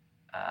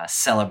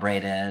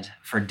celebrated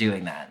for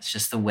doing that. It's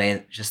just the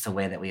way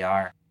that we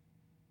are.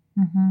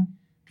 Mm-hmm.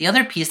 The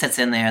other piece that's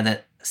in there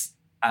that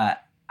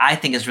I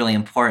think is really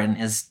important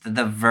is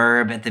the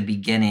verb at the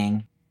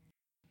beginning.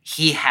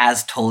 He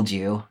has told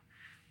you,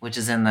 which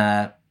is in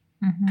the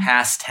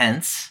past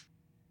tense.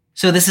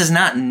 So this is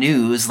not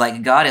news.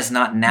 Like God is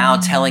not now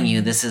telling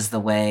you this is the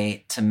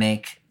way to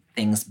make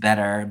things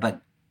better,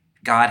 but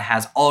God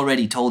has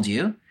already told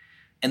you.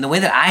 And the way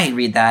that I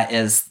read that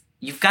is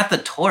you've got the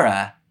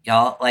Torah,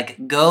 y'all.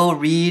 Like go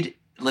read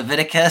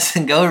Leviticus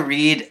and go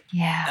read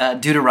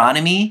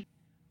Deuteronomy.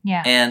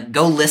 Yeah. And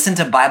go listen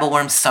to Bible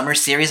Worm's summer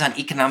series on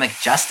economic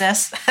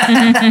justice.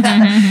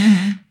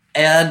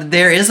 And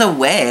there is a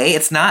way,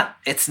 it's not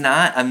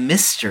a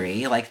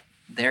mystery. Like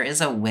there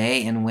is a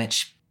way in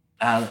which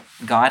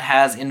God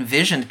has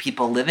envisioned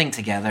people living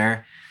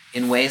together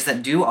in ways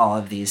that do all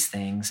of these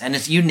things. And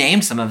as you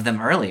named some of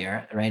them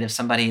earlier, right? If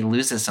somebody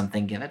loses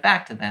something, give it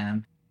back to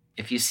them.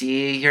 If you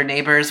see your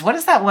neighbors, what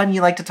is that one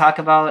you like to talk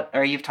about,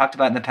 or you've talked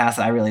about in the past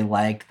that I really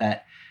liked,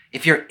 that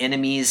if your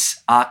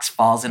enemy's ox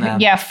falls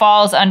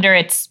falls under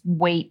its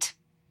weight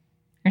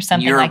or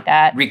something like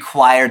that,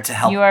 required to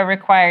help. You are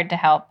required to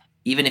help.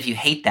 Even if you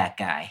hate that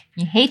guy.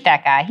 You hate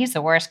that guy. He's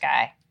the worst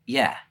guy.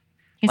 Yeah.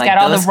 He's got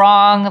all the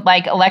wrong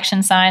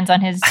election signs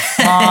on his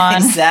lawn.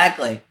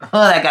 Exactly. Oh,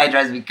 that guy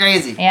drives me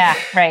crazy. Yeah,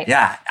 right.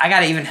 Yeah, I got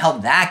to even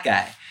help that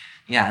guy.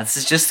 Yeah, this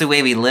is just the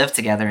way we live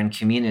together in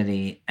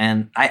community.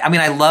 And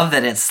I love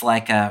that it's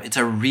it's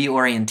a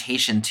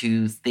reorientation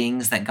to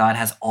things that God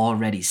has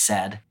already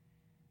said.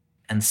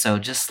 And so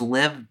just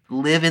live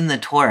in the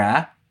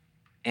Torah,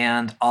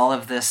 and all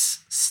of this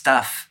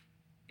stuff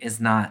is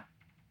not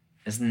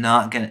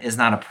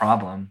a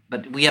problem.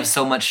 But we have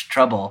so much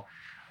trouble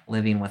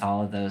living with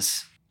all of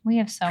those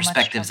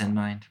perspectives in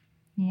mind.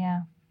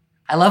 Yeah.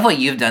 I love what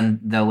you've done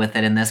though with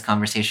it in this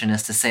conversation,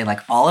 is to say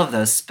all of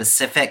those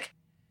specific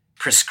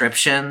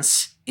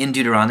prescriptions in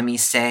Deuteronomy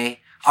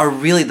are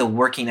really the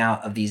working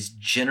out of these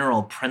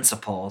general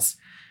principles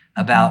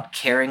about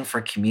caring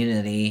for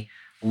community,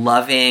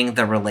 loving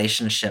the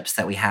relationships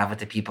that we have with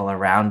the people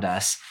around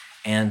us,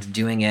 and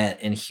doing it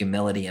in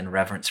humility and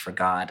reverence for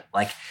God.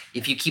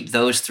 If you keep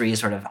those three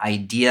sort of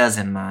ideas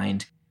in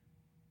mind,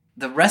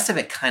 the rest of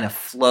it kind of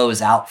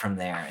flows out from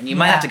there. And you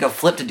might have to go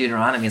flip to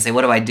Deuteronomy and say,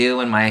 what do I do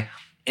when my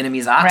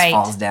enemy's ox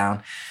falls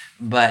down?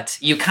 But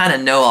you kind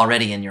of know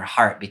already in your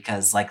heart,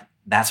 because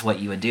that's what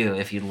you would do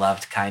if you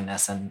loved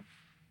kindness and,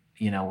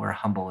 were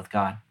humble with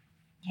God.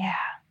 Yeah.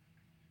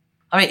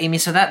 All right, Amy,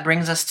 so that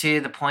brings us to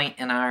the point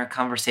in our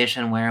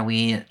conversation where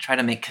we try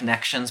to make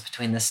connections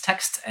between this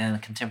text and the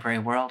contemporary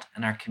world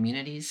and our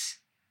communities.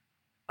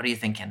 What are you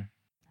thinking?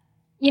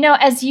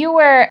 As you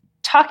were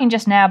talking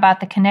just now about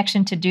the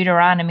connection to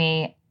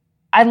Deuteronomy,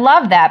 I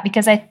love that,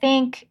 because I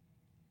think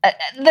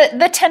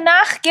the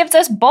Tanakh gives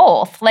us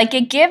both.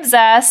 It gives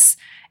us,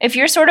 if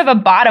you're sort of a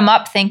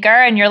bottom-up thinker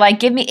and you're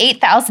give me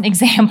 8,000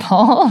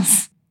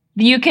 examples,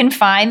 you can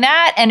find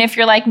that. And if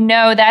you're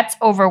no, that's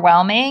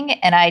overwhelming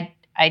and I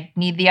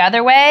need the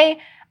other way,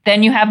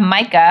 then you have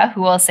Micah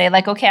who will say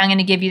okay, I'm going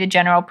to give you the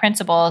general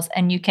principles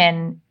and you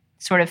can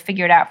sort of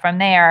figure it out from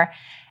there.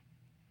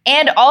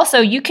 And also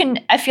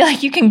I feel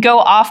like you can go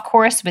off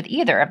course with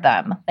either of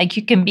them.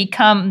 You can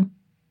become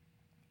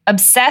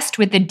obsessed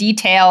with the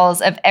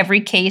details of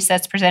every case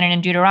that's presented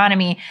in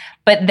Deuteronomy,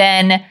 but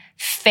then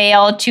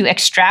fail to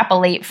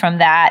extrapolate from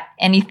that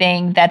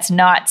anything that's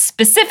not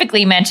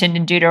specifically mentioned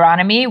in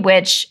Deuteronomy,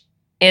 which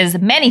is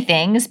many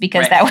things,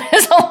 because that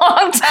was a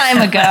long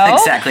time ago.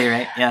 Exactly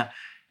right, yeah.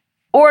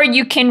 Or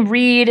you can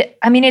read,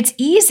 it's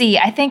easy,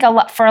 I think,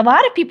 for a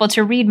lot of people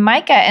to read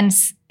Micah, and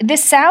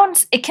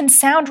it can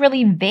sound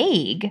really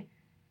vague.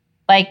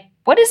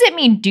 What does it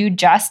mean, do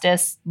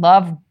justice,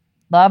 love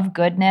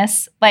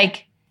goodness?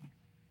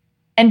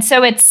 And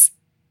so it's,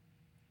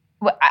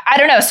 I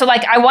don't know. So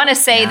I want to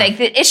say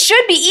it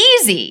should be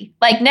easy.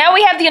 Now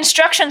we have the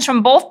instructions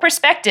from both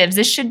perspectives.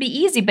 This should be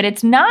easy, but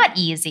it's not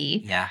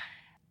easy. Yeah.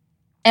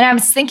 And I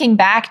was thinking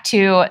back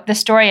to the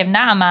story of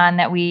Naaman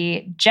that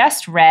we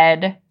just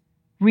read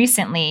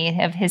recently,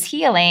 of his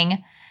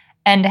healing,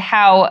 and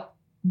how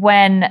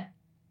when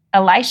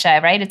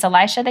Elisha, right? It's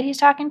Elisha that he's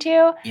talking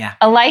to. Yeah.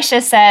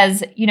 Elisha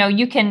says,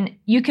 you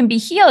can be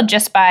healed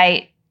just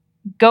by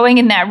going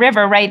in that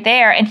river right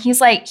there. And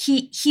he's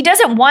he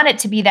doesn't want it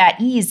to be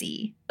that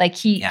easy.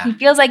 He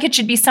feels like it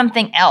should be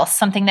something else,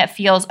 something that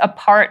feels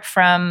apart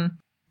from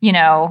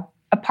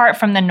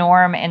the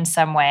norm in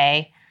some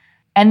way.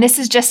 And this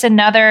is just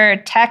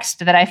another text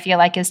that I feel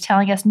like is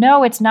telling us,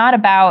 no, it's not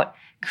about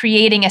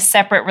creating a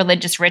separate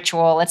religious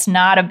ritual. It's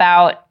not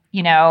about,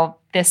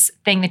 this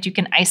thing that you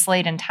can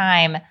isolate in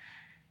time.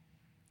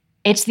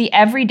 It's the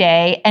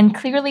everyday, and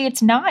clearly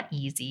it's not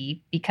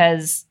easy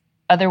because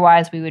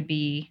otherwise we would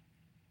be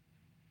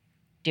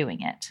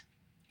doing it.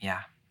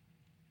 Yeah.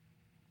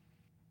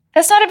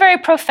 That's not a very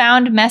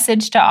profound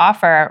message to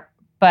offer,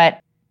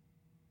 but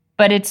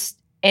it's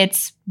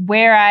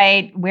where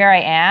I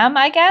am,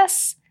 I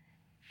guess,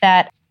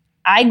 that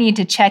I need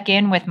to check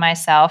in with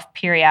myself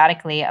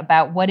periodically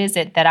about what is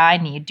it that I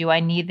need. Do I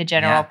need the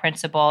general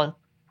principle,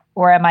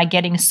 or am I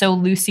getting so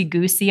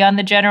loosey-goosey on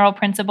the general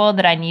principle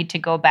that I need to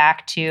go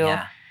back to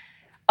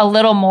a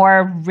little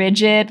more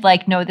rigid,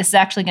 like, no, this is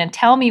actually going to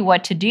tell me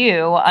what to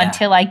do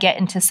until I get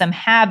into some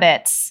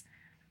habits.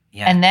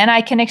 Yeah. And then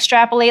I can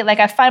extrapolate. Like,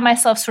 I find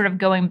myself sort of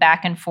going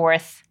back and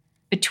forth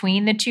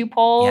between the two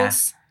poles. Yeah.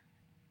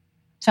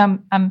 So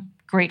I'm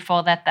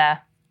grateful that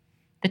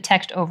the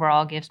text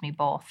overall gives me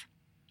both.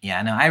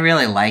 Yeah, no, I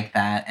really like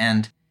that.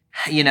 And,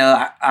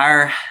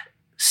 our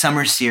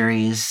summer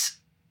series,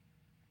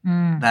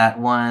 that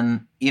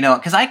one,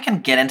 because I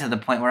can get into the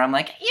point where I'm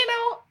like,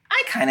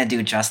 I kind of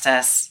do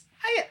justice.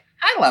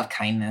 I love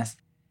kindness.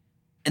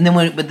 And then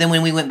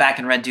when we went back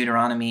and read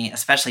Deuteronomy,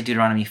 especially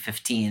Deuteronomy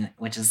 15,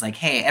 which is like,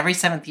 hey, every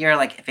seventh year,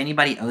 like, if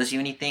anybody owes you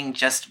anything,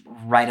 just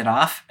write it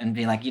off and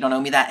be like, you don't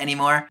owe me that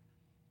anymore.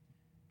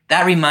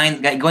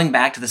 Going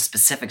back to the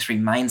specifics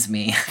reminds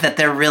me that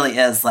there really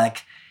is,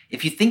 like,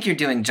 if you think you're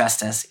doing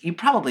justice, you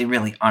probably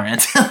really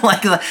aren't.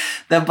 Like,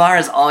 the bar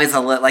is always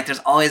like, there's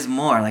always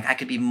more. Like, I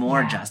could be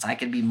more just. I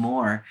could be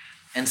more.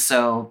 And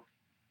so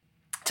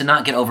to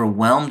not get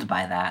overwhelmed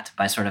by that,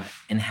 by sort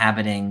of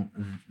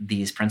inhabiting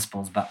these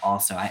principles, but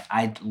also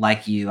I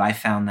like you, I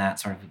found that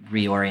sort of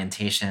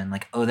reorientation,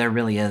 like, oh, there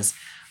really is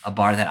a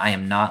bar that I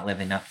am not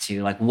living up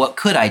to. Like, what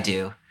could I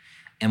do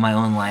in my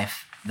own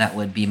life that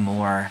would be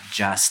more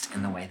just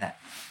in the way that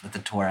the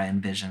Torah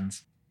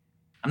envisions?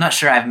 I'm not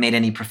sure I've made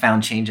any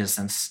profound changes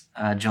since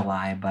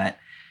July, but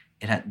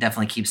it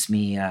definitely keeps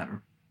me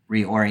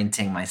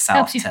reorienting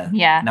myself to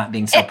not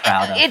being so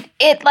proud of.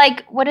 It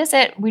like, what is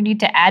it? We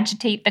need to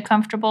agitate the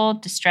comfortable,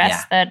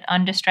 distress the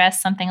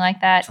undistressed, something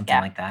like that. Something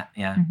like that,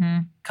 yeah. Mm-hmm.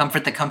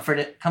 Comfort the comfort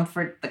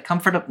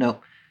of,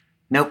 nope,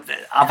 the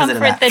opposite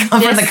of that.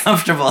 Comfort the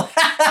comfortable.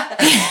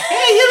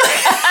 Hey, you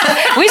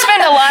look. We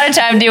spend a lot of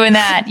time doing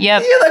that,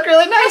 yep. You look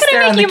really nice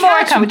there on the couch. More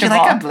comfortable. Would you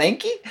like a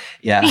blankie?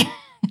 Yeah.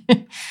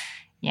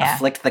 Yeah.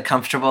 Afflict the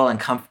comfortable and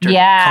comfort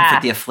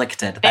the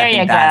afflicted. There you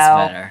go.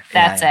 That's better.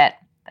 That's it.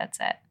 That's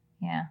it.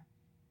 Yeah.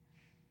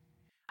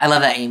 I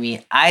love that,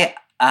 Amy.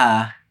 I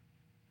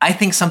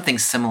think something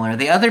similar.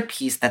 The other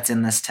piece that's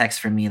in this text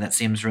for me that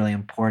seems really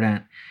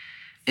important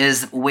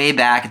is way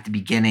back at the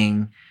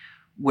beginning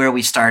where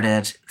we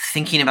started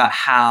thinking about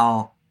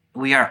how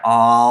we are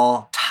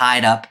all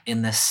tied up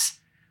in this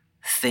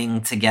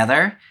thing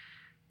together,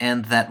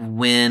 and that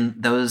when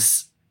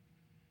those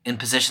in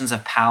positions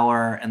of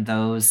power and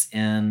those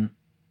in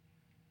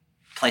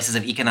places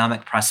of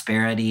economic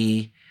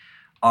prosperity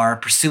are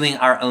pursuing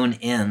our own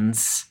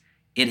ends,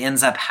 it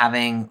ends up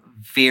having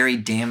very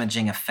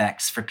damaging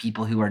effects for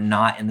people who are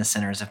not in the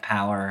centers of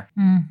power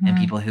and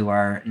people who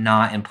are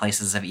not in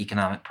places of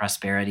economic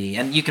prosperity.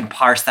 And you can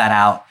parse that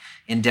out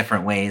in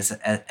different ways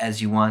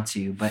as you want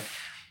to, but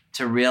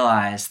to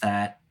realize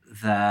that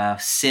the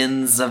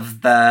sins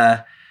of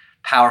the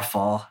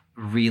powerful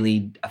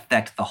really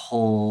affect the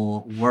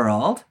whole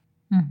world.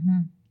 Mm-hmm.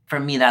 For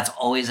me, that's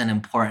always an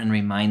important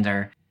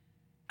reminder.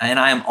 And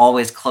I am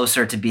always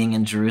closer to being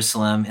in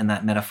Jerusalem in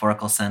that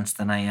metaphorical sense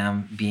than I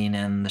am being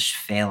in the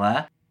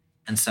Shephelah.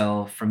 And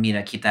so for me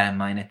to keep that in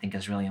mind, I think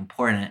is really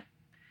important.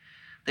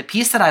 The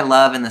piece that I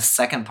love in the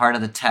second part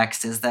of the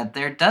text is that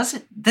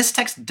this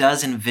text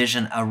does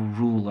envision a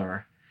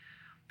ruler,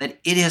 that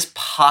it is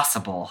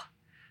possible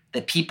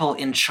that people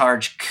in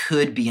charge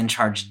could be in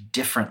charge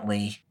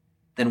differently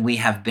than we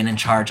have been in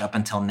charge up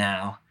until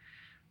now,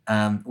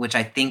 which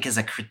I think is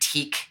a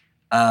critique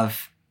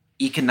of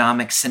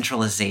economic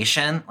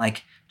centralization.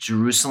 Like,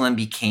 Jerusalem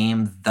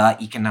became the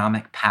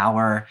economic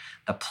power,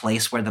 the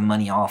place where the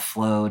money all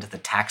flowed, the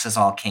taxes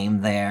all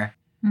came there.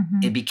 Mm-hmm.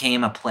 It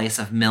became a place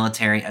of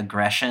military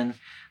aggression.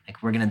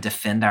 Like, we're going to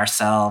defend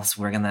ourselves.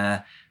 We're going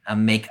to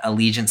make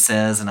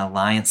allegiances and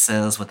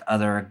alliances with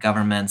other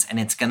governments, and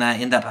it's going to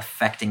end up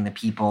affecting the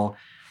people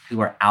who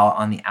are out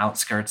on the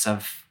outskirts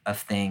of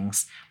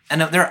things.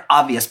 And there are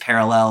obvious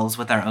parallels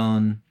with our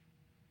own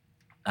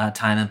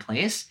time and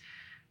place.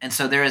 And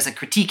so there is a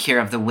critique here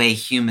of the way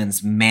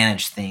humans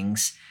manage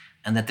things,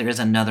 and that there is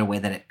another way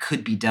that it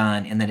could be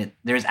done, and that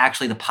there is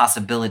actually the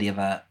possibility of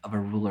a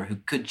ruler who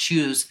could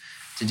choose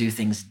to do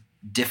things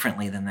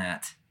differently than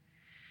that.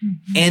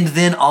 Mm-hmm. And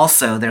then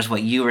also there's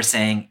what you were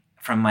saying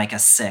from Micah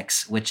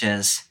 6, which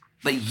is,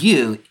 but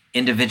you,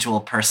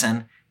 individual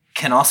person,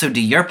 can also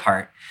do your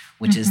part,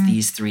 which is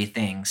these three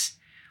things.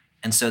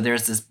 And so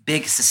there's this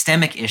big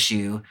systemic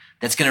issue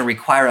that's going to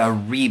require a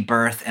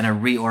rebirth and a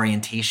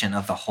reorientation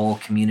of the whole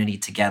community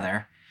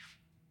together.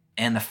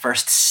 And the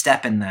first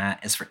step in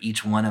that is for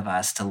each one of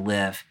us to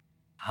live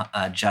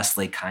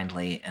justly,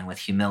 kindly, and with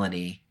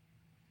humility.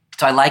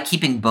 So I like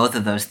keeping both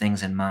of those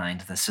things in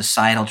mind, the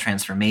societal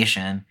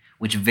transformation,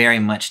 which very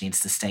much needs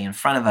to stay in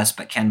front of us,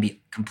 but can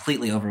be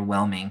completely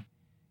overwhelming.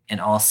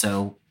 And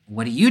also,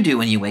 what do you do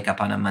when you wake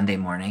up on a Monday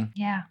morning?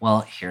 Yeah.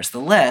 Well, here's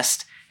the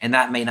list. And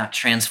that may not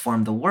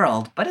transform the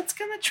world, but it's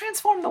going to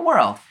transform the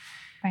world.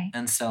 Right.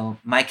 And so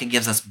Micah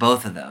gives us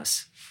both of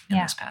those in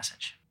this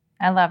passage.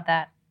 I love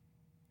that.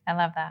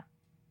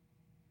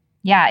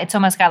 Yeah, it's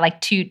almost got like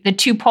the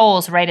two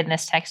poles right in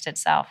this text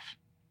itself.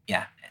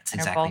 Yeah, it's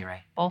exactly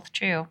right. Both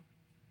true.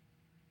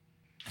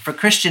 For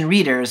Christian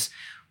readers,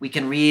 we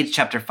can read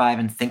chapter 5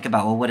 and think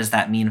about, well, what does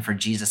that mean for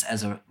Jesus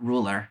as a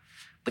ruler?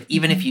 But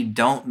even if you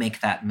don't make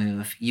that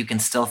move, you can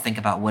still think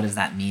about what does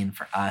that mean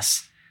for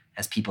us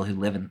as people who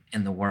live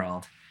in the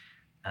world.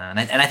 And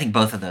I think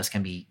both of those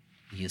can be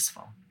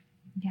useful.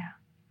 Yeah.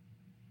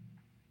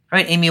 All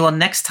right, Amy, well,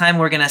 next time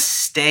we're going to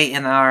stay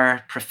in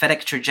our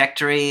prophetic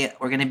trajectory.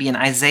 We're going to be in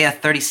Isaiah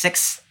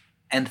 36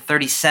 and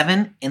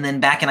 37, and then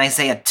back in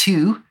Isaiah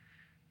 2,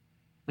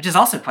 which is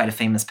also quite a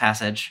famous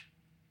passage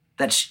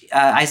that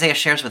Isaiah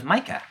shares with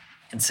Micah,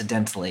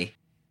 incidentally.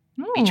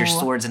 Ooh. Beat your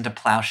swords into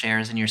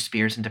plowshares and your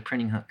spears into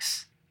pruning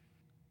hooks.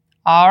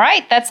 All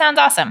right, that sounds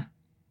awesome.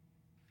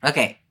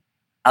 Okay,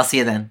 I'll see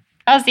you then.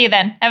 I'll see you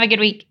then. Have a good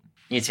week.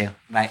 You too.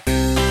 Bye.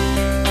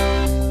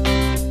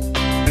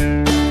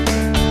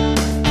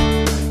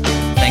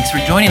 Thanks for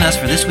joining us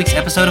for this week's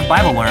episode of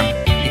Bible Worm.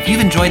 If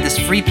you've enjoyed this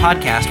free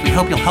podcast, we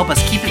hope you'll help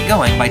us keep it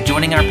going by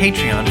joining our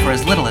Patreon for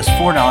as little as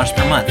 $4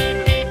 per month.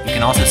 You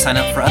can also sign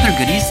up for other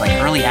goodies like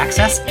early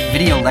access,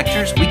 video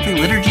lectures, weekly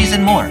liturgies,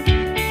 and more.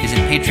 Visit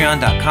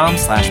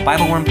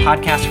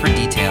patreon.com/BibleWormPodcast for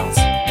details.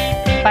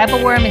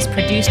 Bible Worm is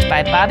produced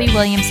by Bobby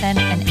Williamson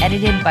and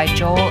edited by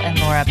Joel and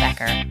Laura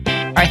Becker.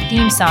 Our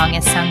theme song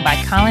is sung by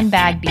Colin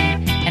Bagby,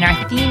 and our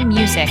theme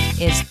music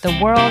is The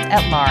World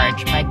at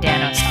Large by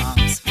Dano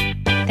Songs.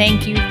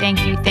 Thank you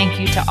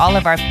to all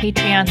of our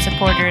Patreon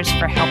supporters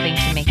for helping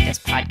to make this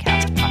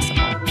podcast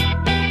possible.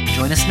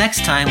 Join us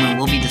next time when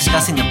we'll be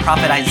discussing the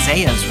prophet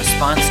Isaiah's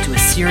response to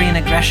Assyrian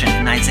aggression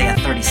in Isaiah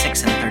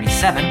 36 and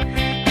 37,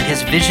 and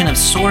his vision of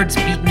swords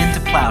beaten into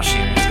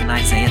plowshares in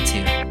Isaiah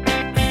 2.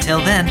 Until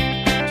then,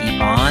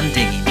 keep on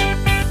digging.